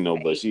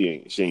 but she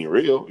ain't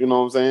real. You know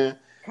what I'm saying?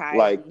 Kylie.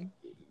 Like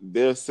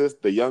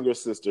the younger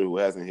sister who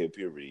hasn't hit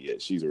puberty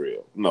yet, she's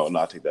real. No,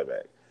 I take that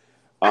back.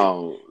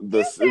 Who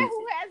hasn't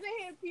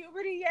hit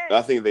puberty yet?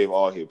 I think they've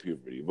all hit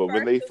puberty, but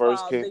when they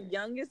first came, the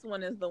youngest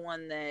one is the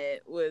one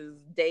that was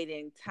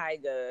dating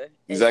Tyga.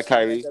 Is that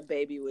Kylie? The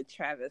baby with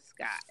Travis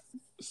Scott.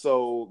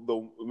 So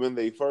when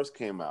they first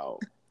came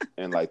out,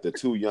 and like the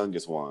two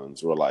youngest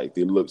ones were like,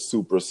 they looked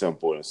super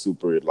simple and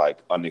super like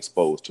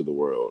unexposed to the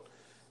world.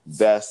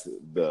 That's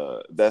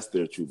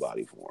their true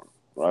body form,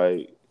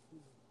 right?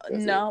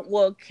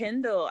 Well,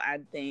 Kendall, I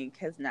think,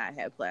 has not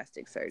had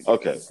plastic surgery.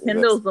 Okay.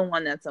 Kendall's the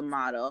one that's a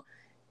model.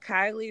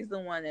 Kylie's the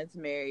one that's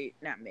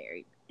not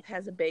married,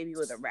 has a baby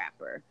with a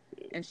rapper.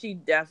 And she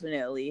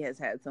definitely has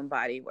had some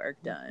body work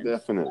done.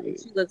 Definitely. Like,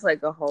 she looks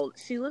like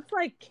she looks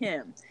like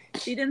Kim.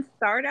 She didn't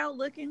start out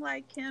looking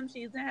like Kim.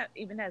 She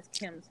even has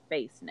Kim's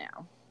face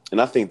now.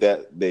 And I think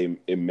that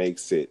it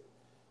makes it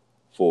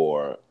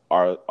for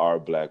our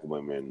Black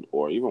women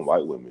or even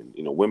white women,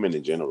 women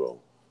in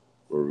general,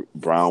 or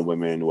brown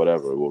women,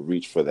 whatever, will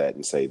reach for that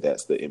and say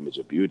that's the image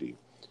of beauty.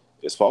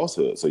 It's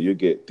falsehood. So you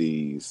get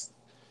these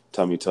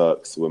tummy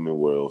tucks. Women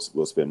will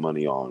spend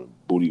money on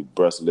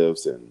breast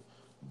lifts and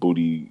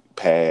booty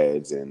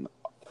pads and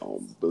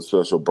the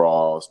special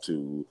bras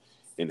to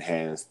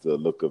enhance the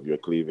look of your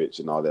cleavage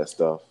and all that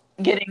stuff.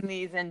 Getting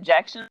these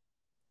injections.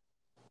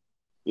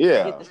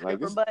 Yeah, like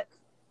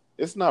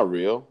it's not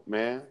real,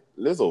 man.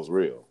 Lizzo's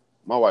real.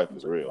 My wife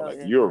is real. Like,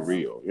 you're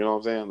real. You know what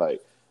I'm saying?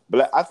 Like,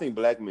 I think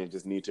Black men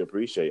just need to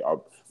appreciate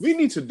we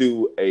need to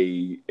do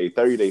a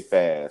 30-day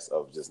fast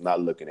of just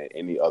not looking at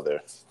any other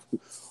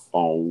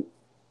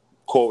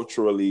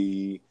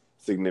culturally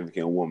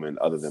significant woman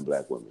other than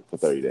Black women for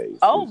 30 days.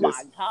 Oh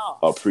my God.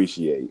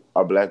 Appreciate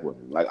our Black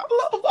women. Like,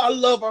 I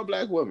love our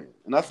Black women.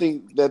 And I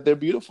think that they're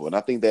beautiful. And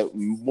I think that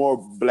more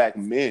Black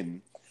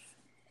men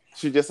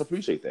should just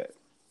appreciate that.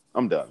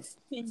 I'm done.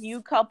 Can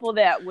you couple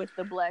that with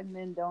the Black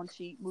men don't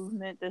cheat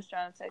movement that's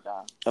trying to take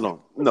off? I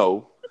don't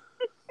know.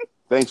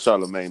 Thanks,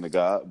 Charlamagne the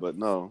God, but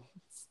no.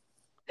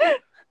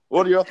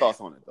 What are your thoughts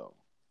on it, though?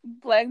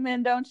 Black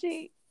men don't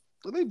cheat.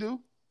 Well, they do.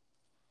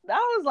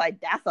 I was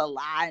like, that's a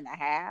lie and a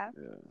half.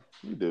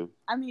 Yeah, you do.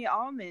 I mean,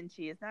 all men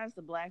cheat. It's not just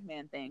a black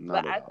man thing.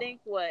 Not but at I all.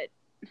 think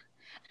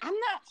I'm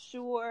not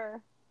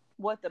sure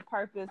what the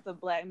purpose of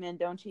black men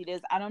don't cheat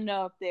is. I don't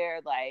know if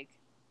they're like,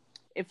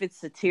 if it's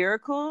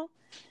satirical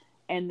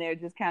and they're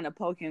just kind of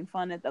poking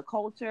fun at the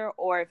culture,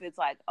 or if it's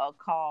like a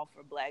call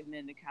for black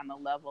men to kind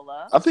of level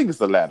up. I think it's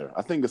the latter.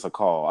 I think it's a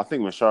call. I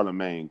think when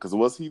Charlemagne, because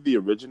was he the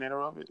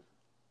originator of it?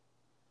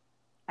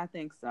 I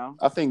think so.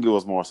 I think it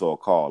was more so a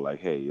call, like,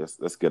 hey,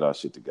 let's get our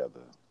shit together.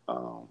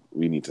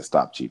 We need to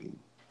stop cheating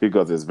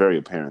because it's very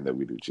apparent that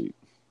we do cheat.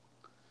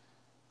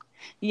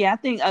 Yeah, I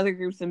think other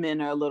groups of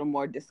men are a little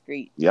more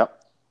discreet. Yep.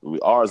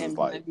 Ours and is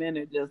like black men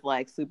are just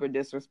like super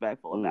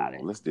disrespectful about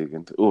it. Let's dig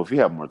into. Oh, if you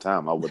have more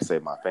time, I would say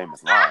my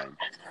famous line.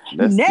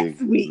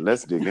 Next week.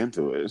 Let's dig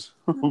into it,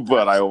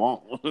 but I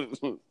won't.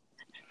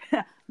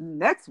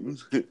 Next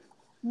week.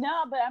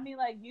 No, but I mean,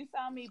 like, you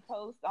saw me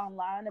post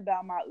online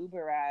about my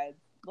Uber rides.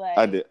 Like,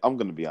 I did. I'm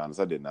gonna be honest.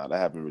 I did not. I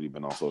haven't really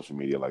been on social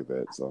media like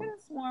that. So I could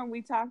have sworn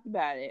we talked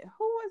about it.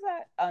 Who was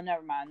that? Oh,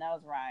 never mind. That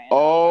was Ryan.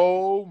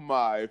 Oh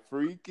my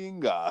freaking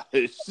gosh,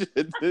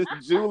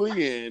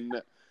 Julian,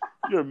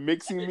 you're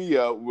mixing me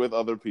up with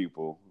other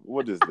people.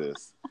 What is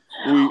this?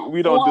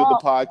 We don't do the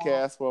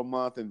podcast for a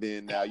month, and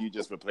then now you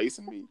just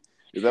replacing me.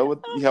 Is that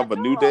what you have a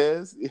new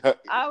Des?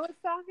 I was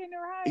talking to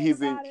Ryan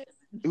about it.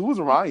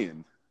 Who's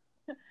Ryan?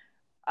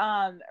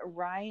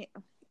 Ryan.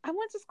 I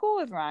went to school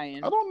with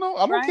Ryan. I don't know.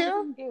 I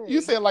don't care.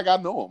 You say it like I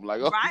know him.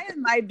 Like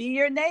Ryan might be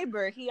your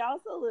neighbor. He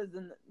also lives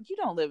in. You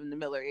don't live in the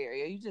Miller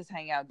area. You just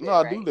hang out there. No,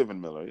 I do live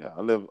in Miller. Yeah, I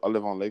live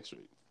on Lake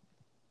Street.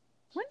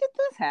 When did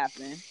this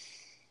happen?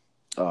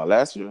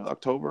 Last year,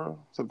 October,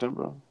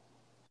 September.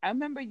 I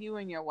remember you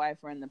and your wife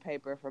were in the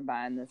paper for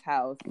buying this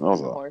house in the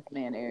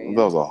Horseman area.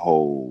 That was a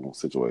whole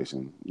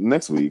situation.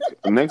 Next week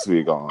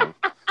on,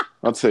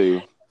 I'll tell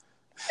you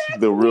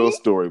the real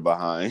story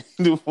behind.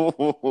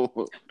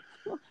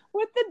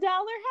 With the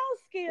dollar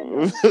house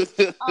scandal.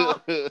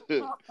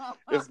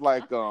 It's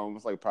like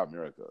Prop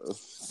America.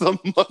 Some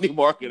money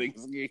marketing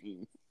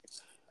scheme.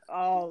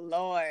 Oh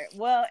Lord.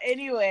 Well,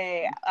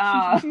 anyway,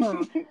 I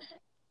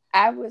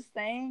was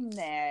saying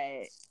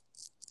that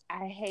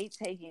I hate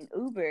taking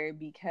Uber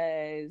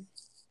because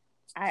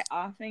I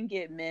often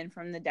get men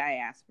from the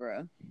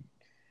diaspora.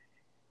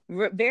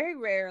 Very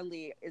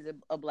rarely is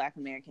a Black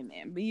American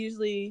man, but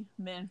usually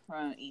men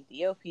from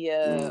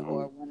Ethiopia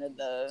or one of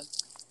the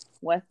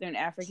Western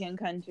African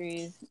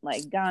countries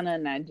like Ghana,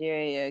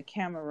 Nigeria,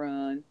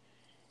 Cameroon.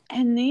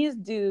 And these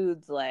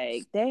dudes,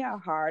 like, they are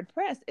hard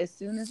pressed. As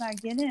soon as I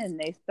get in,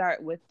 they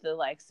start with the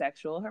like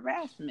sexual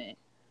harassment.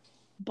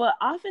 But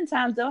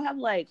oftentimes they'll have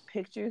like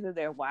pictures of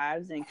their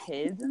wives and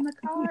kids in the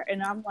car.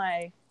 And I'm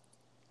like,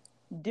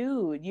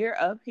 dude, you're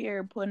up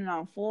here putting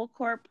on full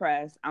court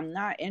press. I'm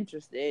not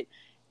interested.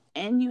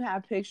 And you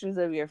have pictures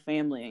of your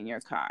family in your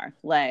car.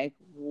 Like,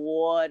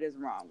 what is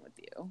wrong with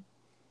you?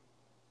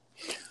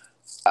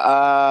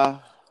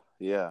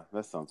 Yeah,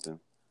 that's something.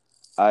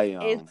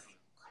 It's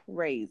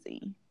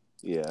crazy.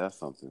 Yeah, that's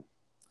something.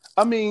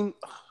 I mean,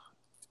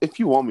 if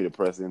you want me to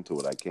press into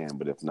it, I can,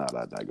 but if not,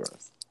 I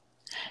digress.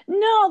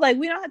 No, like,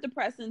 we don't have to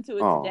press into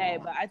it today,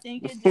 but I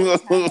think it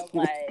just kind of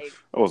like...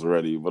 I was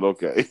ready, but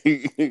okay.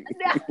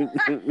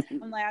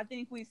 I'm like, I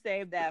think we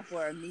saved that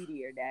for a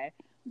meteor day.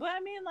 But I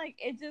mean, like,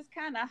 it just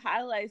kind of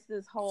highlights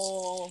this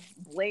whole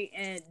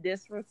blatant,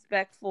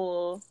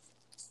 disrespectful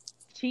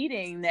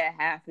cheating that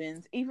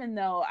happens, even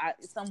though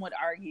some would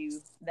argue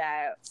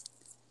that,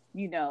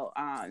 you know,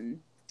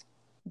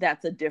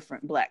 that's a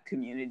different Black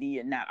community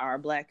and not our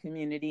Black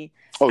community.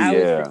 I was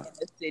in a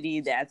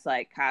city that's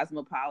like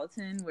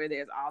cosmopolitan, where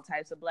there's all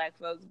types of Black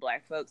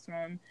folks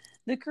from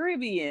the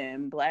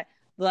Caribbean,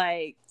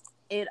 like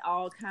it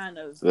all kind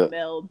of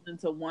melds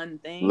into one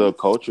thing. The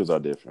cultures are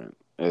different,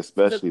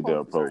 especially their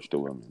approach to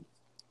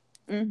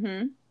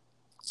women.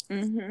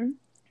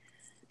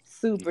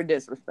 Super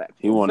disrespectful.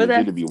 He wanted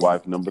you to be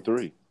wife number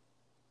 3.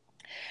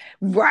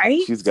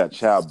 Right? She's got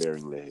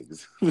childbearing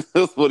legs.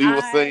 That's what he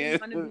was saying.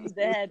 I want to be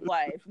the head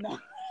wife. No.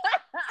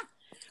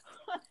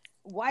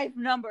 Wife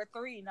number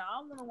 3. No,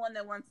 I'm the one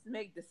that wants to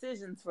make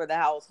decisions for the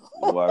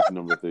household. Wife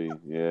number 3.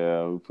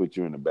 Yeah, we put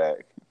you in the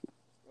back.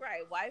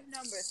 Right. Wife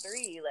number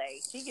 3,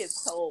 like, she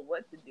gets told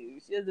what to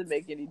do. She doesn't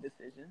make any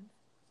decisions.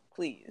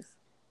 Please.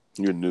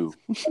 You're new.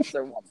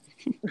 Older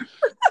woman.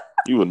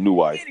 You a new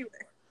wife. Anyway.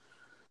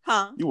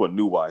 Huh? You a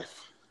new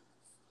wife.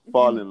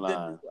 Fall in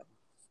line.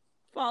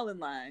 Fall in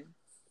line.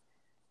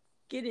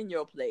 Get in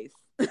your place.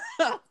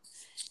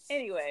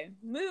 Anyway,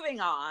 moving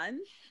on.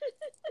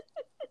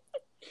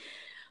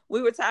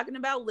 We were talking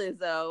about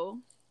Lizzo.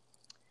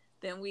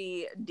 Then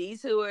we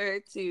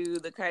detoured to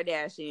the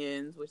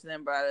Kardashians, which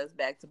then brought us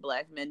back to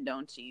Black men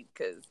don't cheat,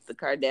 because the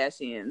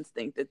Kardashians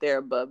think that they're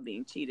above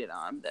being cheated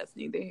on. That's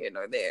neither here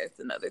nor there. It's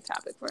another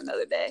topic for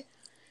another day.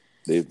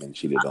 They've been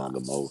cheated on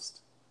the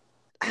most.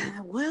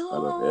 Well,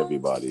 out of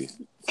everybody.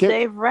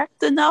 They've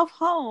wrecked enough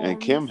homes. And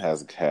Kim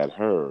has had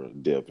her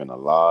dip in a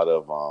lot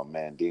of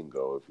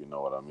mandingo, if you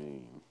know what I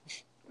mean.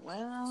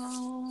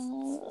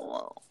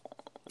 Well,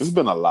 it's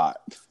been a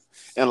lot.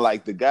 And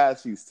like the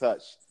guys she's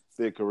touched,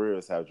 their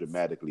careers have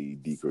dramatically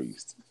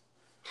decreased.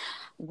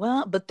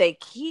 well, but they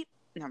keep.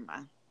 Never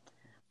mind.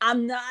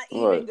 I'm not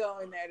even What?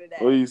 going there today.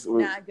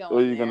 What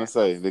are you gonna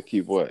say? They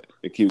keep what?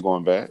 They keep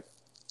going back?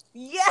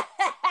 Yeah.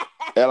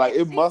 And like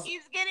She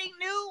keeps getting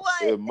new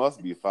ones. It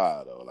must be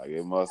fire though. Like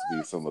it must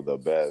be some of the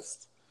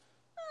best.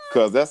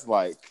 Cause that's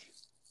like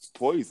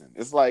poison.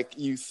 It's like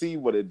you see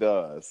what it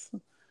does.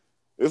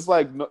 It's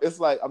like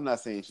I'm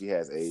not saying she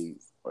has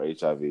AIDS or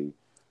HIV,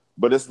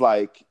 but it's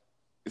like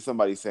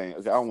somebody saying,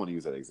 okay, I don't want to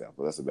use that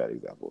example. That's a bad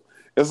example.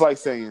 It's like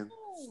saying,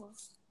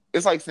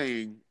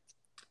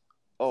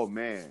 oh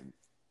man,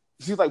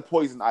 she's like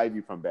Poison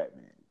Ivy from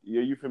Batman.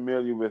 Are you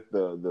familiar with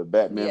the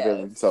Batman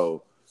villain?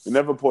 So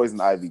whenever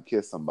Poison Ivy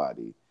kissed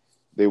somebody,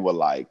 they were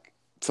like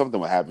something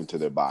would happen to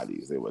their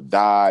bodies. They would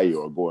die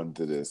or go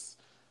into this.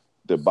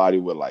 Their body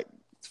would like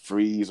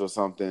freeze or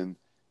something.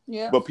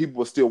 Yeah. But people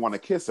would still want to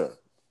kiss her.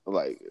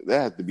 Like that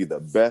has to be the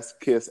best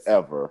kiss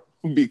ever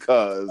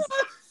because.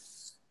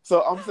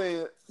 So I'm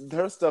saying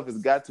her stuff has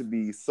got to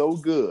be so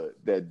good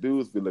that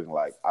dudes be looking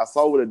like, I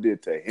saw what it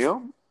did to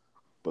him,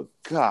 but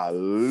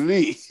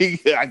golly,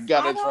 I gotta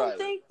try it. I don't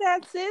think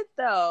that's it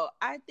though.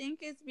 I think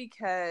it's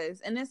because,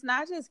 and it's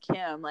not just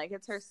Kim, like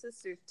it's her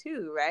sisters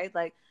too, right?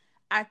 Like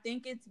I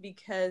think it's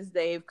because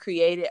they've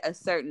created a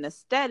certain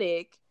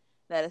aesthetic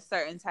that a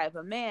certain type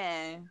of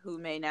man who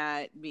may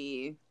not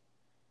be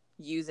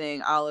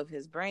using all of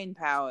his brain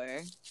power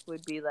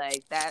would be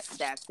like, that's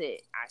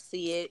it. I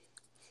see it.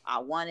 I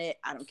want it.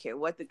 I don't care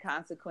what the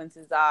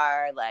consequences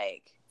are.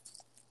 Like,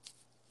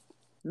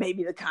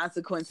 maybe the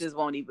consequences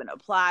won't even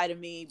apply to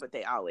me, but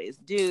they always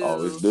do.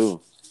 Always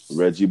do.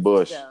 Reggie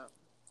Bush. So,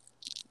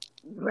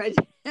 Reggie.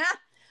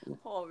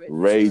 Oh,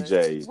 Ray Bush.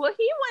 J. Well,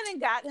 he went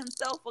and got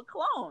himself a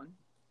clone.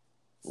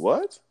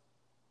 What?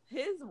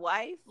 His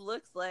wife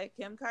looks like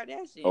Kim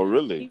Kardashian. Oh,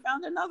 really? He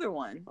found another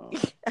one.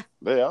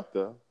 They out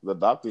there. The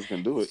doctors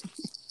can do it.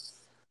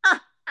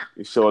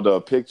 He showed her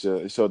a picture.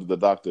 It showed the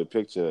doctor a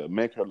picture.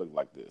 Make her look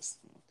like this.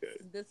 Okay.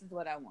 This is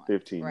what I want.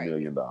 $15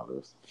 million.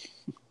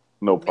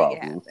 No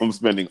problem. I'm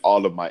spending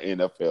all of my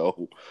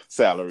NFL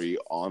salary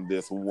on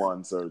this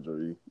one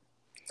surgery.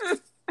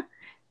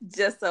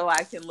 Just so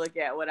I can look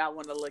at what I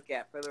want to look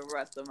at for the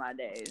rest of my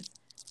days.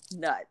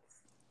 Nuts.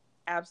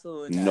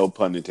 Absolutely nuts. No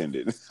pun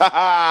intended.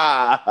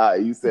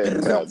 You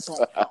said nuts.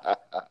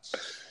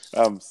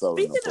 I'm so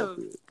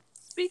inappropriate.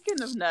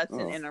 Speaking of nuts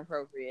and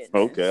inappropriate.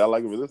 Okay, I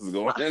like where this is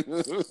going.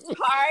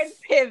 Hard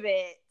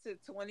pivot to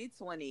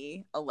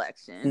 2020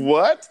 election.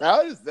 What?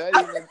 How is that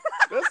even?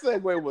 That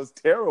segue was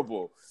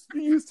terrible.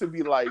 You used to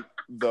be like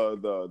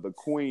the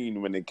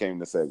queen when it came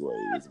to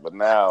segues, but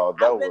now I've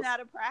been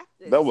out of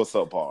practice. That was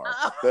subpar.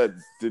 That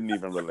didn't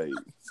even relate.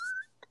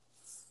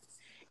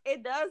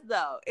 It does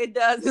though. It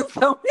does in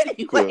so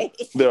many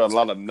ways. There are a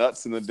lot of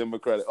nuts in the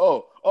Democratic.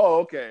 Oh,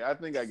 okay. I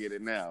think I get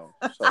it now.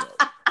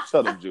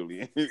 Shut up,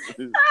 Julian.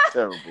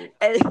 Terrible.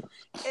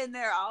 And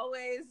they're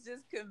always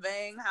just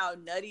conveying how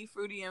nutty,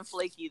 fruity, and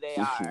flaky they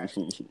are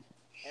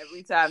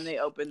every time they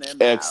open their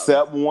mouth.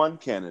 Except one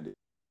candidate.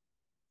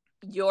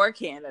 Your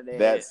candidate.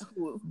 That's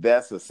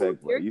a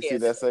segue. You see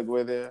that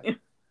segue there? Yeah.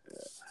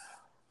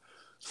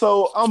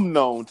 So I'm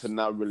known to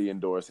not really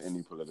endorse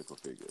any political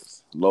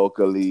figures,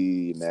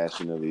 locally,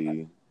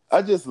 nationally.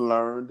 I just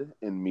learned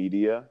in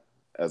media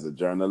as a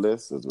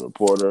journalist, as a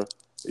reporter,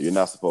 that you're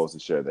not supposed to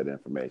share that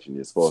information.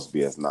 You're supposed to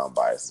be as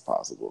non-biased as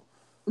possible.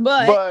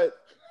 But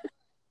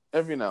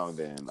every now and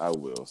then I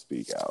will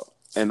speak out.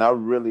 And I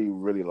really,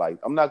 really like,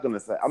 I'm not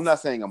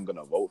saying I'm going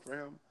to vote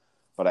for him,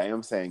 but I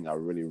am saying I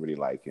really, really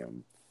like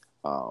him.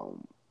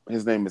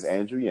 His name is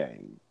Andrew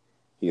Yang.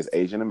 He is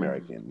Asian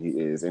American. Mm-hmm. He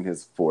is in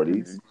his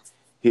 40s. Mm-hmm.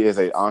 He is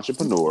an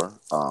entrepreneur,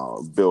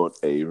 built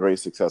a very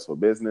successful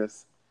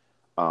business,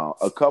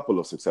 a couple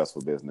of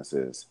successful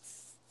businesses,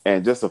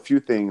 and just a few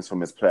things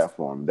from his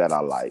platform that I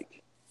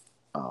like.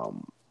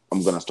 I'm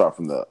going to start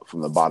from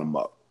the bottom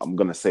up. I'm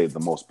going to say the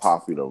most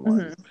popular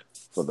one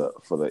for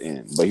the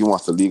end. But he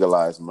wants to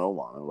legalize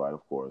marijuana, right?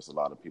 Of course, a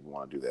lot of people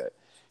want to do that.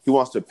 He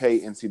wants to pay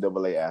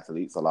NCAA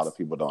athletes. A lot of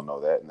people don't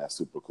know that, and that's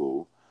super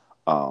cool.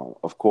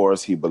 Of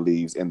course, he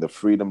believes in the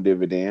freedom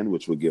dividend,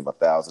 which would give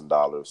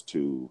 $1,000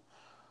 to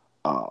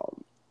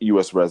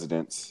U.S.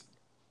 residents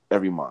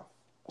every month.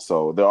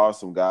 So there are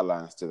some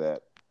guidelines to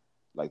that,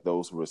 like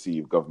those who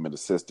receive government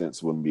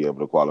assistance wouldn't be able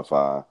to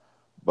qualify.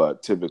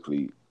 But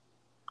typically,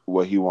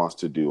 what he wants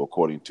to do,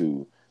 according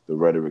to the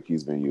rhetoric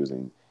he's been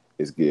using,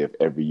 is give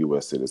every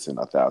U.S. citizen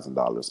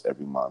 $1,000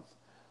 every month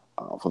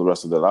for the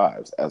rest of their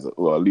lives, at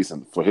least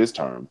for his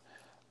term.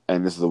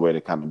 And this is a way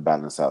to kind of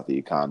balance out the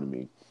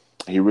economy.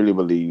 He really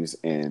believes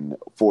in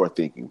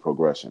forward-thinking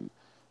progression.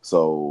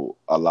 So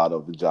a lot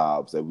of the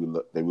jobs that we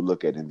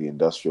look at in the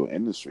industrial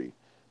industry,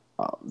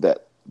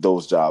 that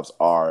those jobs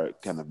are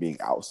kind of being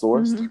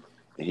outsourced. Mm-hmm.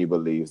 And he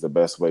believes the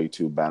best way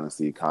to balance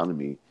the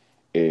economy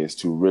is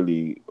to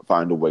really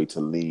find a way to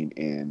lean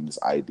in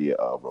this idea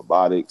of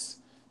robotics,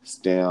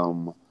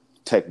 STEM,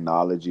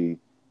 technology,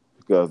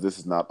 because this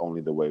is not only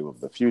the wave of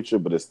the future,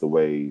 but it's the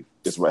wave.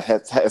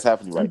 It's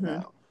happening right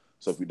now.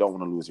 So if you don't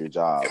want to lose your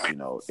job,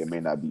 it may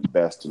not be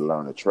best to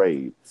learn a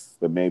trade,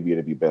 but maybe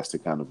it'd be best to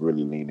kind of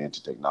really lean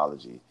into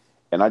technology.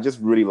 And I just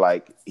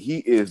really he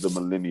is the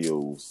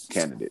millennials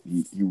candidate.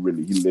 He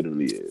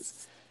literally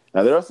is.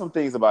 Now, there are some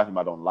things about him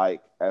I don't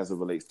like as it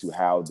relates to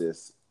how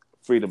this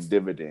freedom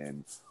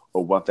dividend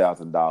or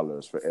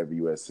 $1,000 for every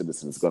U.S.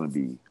 citizen is going to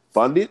be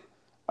funded.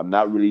 I'm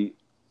not really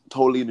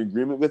totally in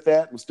agreement with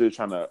that. I'm still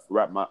trying to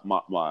wrap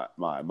my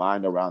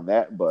mind around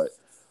that. But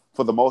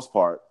for the most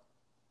part,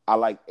 I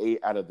like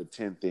 8 out of the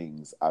 10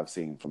 things I've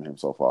seen from him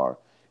so far.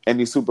 And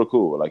he's super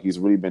cool. He's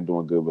really been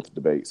doing good with the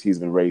debates. He's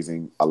been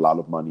raising a lot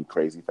of money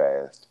crazy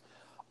fast.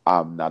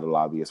 I'm not a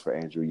lobbyist for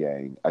Andrew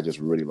Yang. I just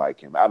really like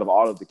him. Out of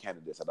all of the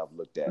candidates that I've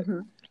looked at,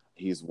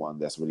 he's one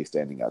that's really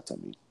standing out to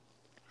me.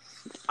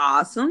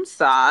 Awesome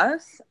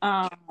sauce.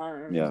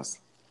 Yes.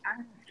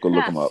 Go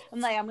look him up. I'm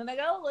going to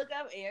go look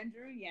up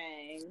Andrew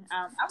Yang.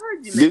 I've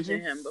heard you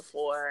mention him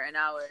before, and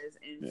I was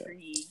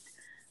intrigued.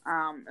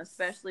 Yeah.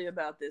 Especially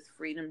about this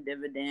freedom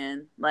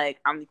dividend.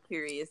 I'm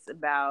curious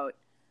about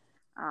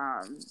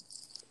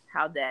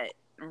how that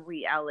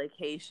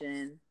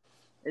reallocation,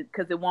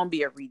 because it won't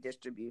be a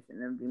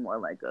redistribution, it'll be more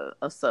like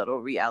a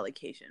subtle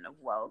reallocation of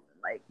wealth,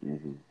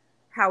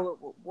 how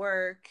it would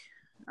work.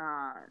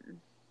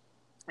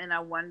 And I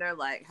wonder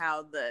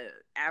how the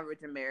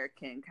average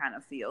American kind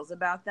of feels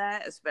about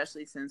that,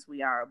 especially since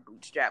we are a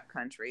bootstrap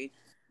country.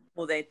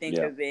 Will they think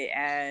of it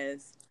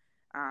as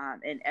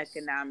an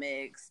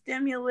economic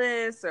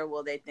stimulus, or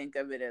will they think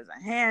of it as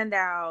a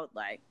handout?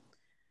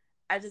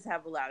 I just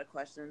have a lot of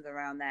questions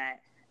around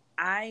that.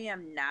 I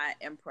am not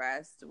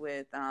impressed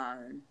with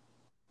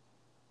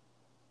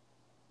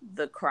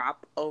the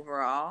crop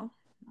overall.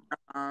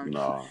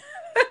 No.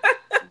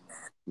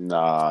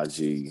 Nah,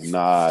 G.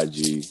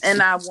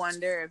 And I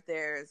wonder if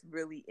there's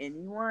really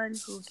anyone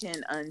who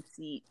can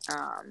unseat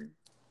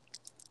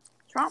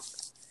Trump.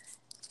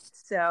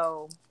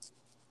 So,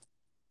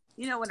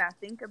 when I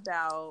think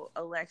about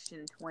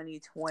election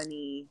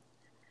 2020,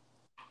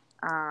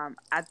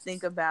 I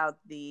think about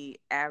the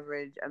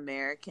average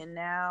American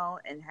now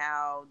and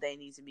how they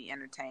need to be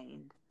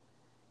entertained.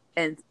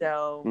 And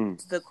so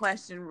the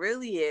question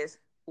really is,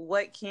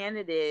 what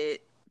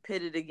candidate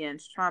pitted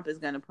against Trump is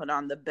going to put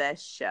on the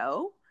best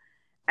show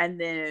and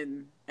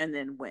then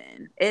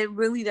win? It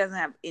really doesn't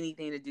have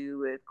anything to do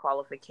with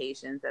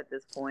qualifications at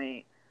this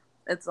point.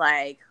 It's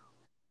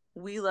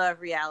we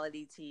love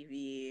reality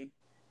TV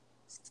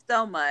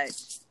so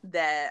much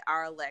that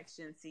our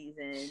election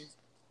season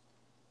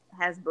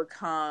has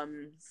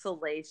become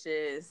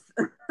salacious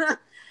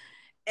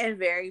and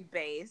very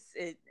base.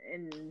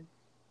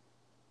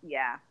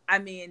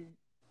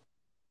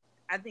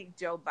 I think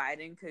Joe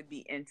Biden could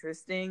be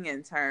interesting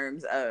in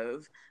terms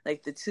of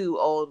the 2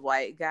 old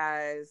white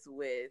guys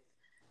with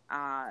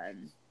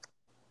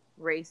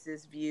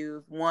racist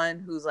views. One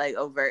who's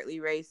overtly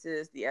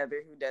racist, the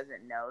other who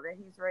doesn't know that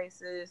he's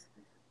racist,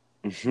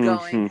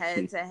 going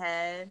head to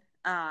head.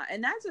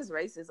 And not just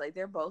racist,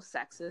 they're both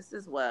sexist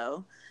as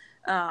well.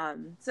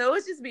 So it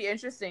would just be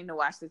interesting to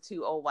watch the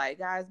 2 old white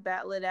guys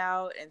battle it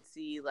out and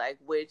see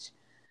which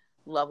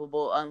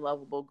lovable,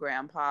 unlovable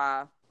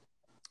grandpa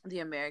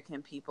the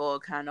American people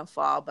kind of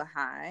fall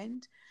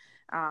behind.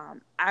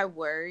 I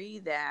worry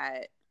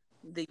that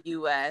the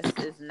U.S.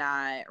 is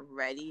not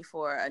ready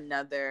for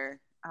another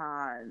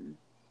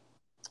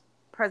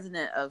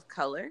president of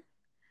color.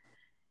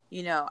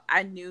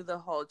 I knew the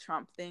whole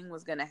Trump thing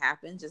was going to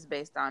happen just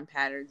based on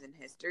patterns in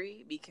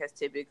history, because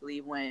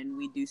typically when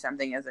we do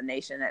something as a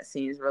nation that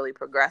seems really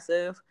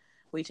progressive,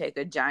 we take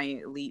a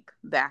giant leap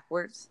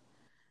backwards.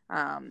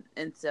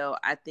 And so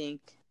I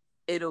think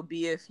it'll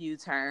be a few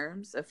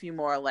terms, a few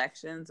more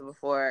elections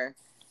before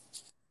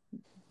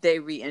they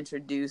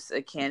reintroduce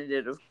a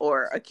candidate of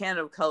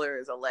color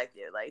is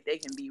elected. They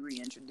can be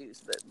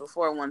reintroduced, but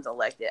before one's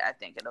elected, I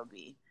think it'll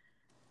be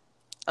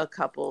a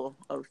couple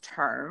of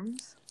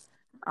terms.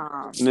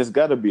 And it's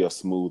got to be a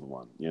smooth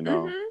one,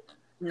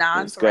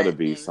 Non-threatening, it's got to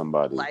be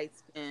somebody light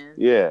skin.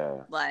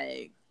 Yeah,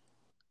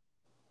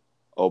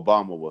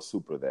 Obama was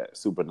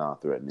super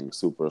non-threatening,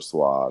 super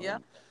suave. Yeah.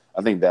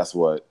 I think that's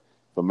what,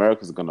 if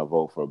America's going to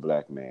vote for a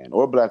black man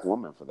or a black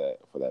woman for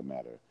that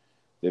matter,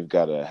 they've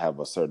got to have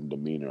a certain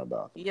demeanor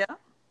about them. Yeah.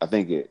 I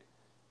think you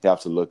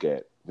have to look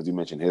at, because you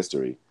mentioned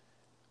history,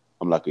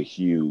 I'm a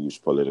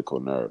huge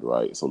political nerd,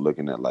 right? So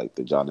looking at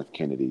the John F.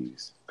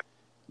 Kennedys,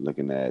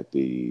 looking at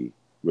the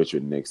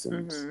Richard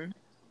Nixons.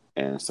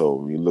 And so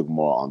when you look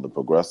more on the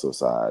progressive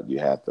side,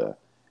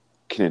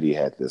 Kennedy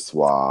had this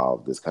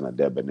suave, this kind of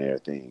debonair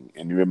thing.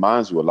 And it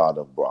reminds you a lot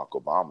of Barack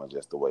Obama,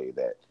 just the way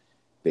that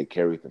they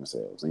carried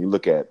themselves. And you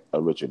look at a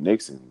Richard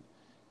Nixon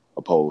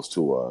opposed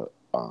to a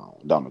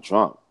Donald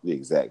Trump, the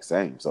exact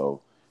same.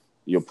 So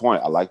your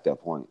point, I like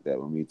that point,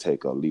 that when we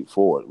take a leap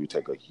forward, we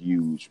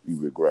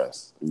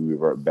regress. We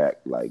revert back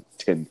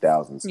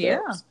 10,000 steps.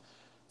 Yeah.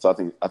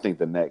 So I think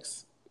the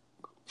next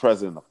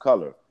president of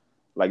color,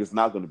 it's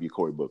not going to be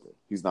Cory Booker.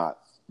 He's not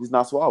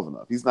suave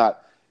enough. He's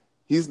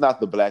not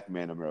the black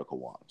man America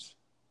wants,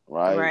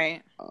 right?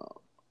 Right.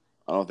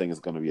 I don't think it's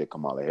going to be a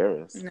Kamala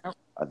Harris. No.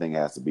 I think it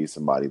has to be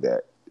somebody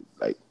that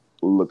like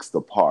looks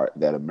the part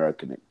that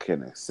America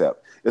can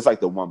accept. It's like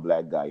the one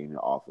black guy in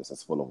your office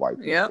that's full of white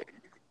people. Yep.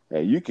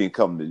 Hey, you can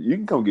come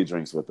get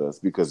drinks with us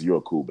because you're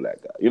a cool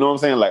black guy. You know what I'm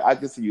saying? Like, I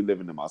can see you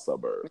living in my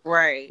suburb.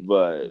 Right.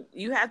 But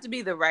you have to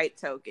be the right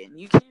token.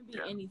 You can't be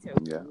any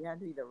token. Yeah. You have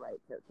to be the right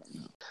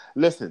token.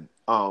 Listen,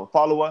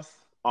 follow us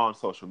on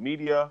social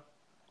media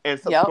and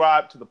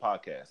subscribe to the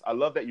podcast. I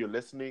love that you're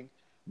listening.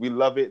 We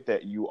love it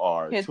that you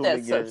are Hit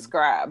tuning that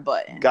subscribe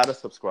button. Gotta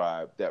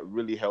subscribe. That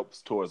really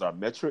helps towards our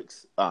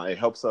metrics. It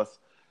helps us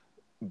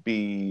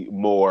be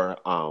more,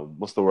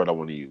 what's the word I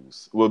want to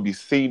use? We'll be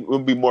seen, we'll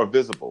be more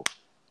visible,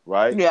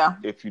 right? Yeah.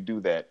 If you do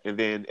that. And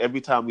then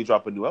every time we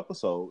drop a new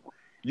episode,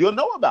 you'll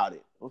know about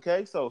it.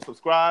 Okay? So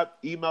subscribe,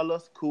 email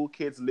us, Cool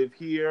Kids Live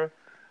Here.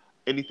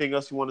 Anything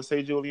else you want to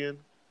say, Julian?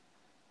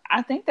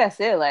 I think that's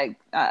it. Like,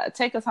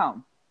 take us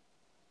home.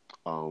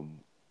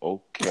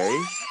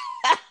 Okay.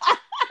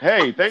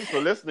 Hey, thanks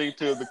for listening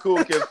to the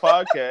Cool Kids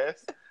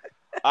Podcast.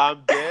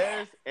 I'm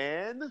Des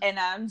and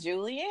I'm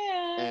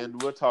Julian.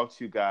 And we'll talk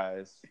to you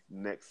guys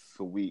next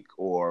week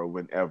or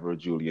whenever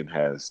Julian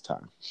has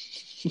time.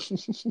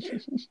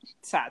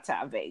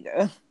 Ta-ta,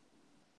 Vega.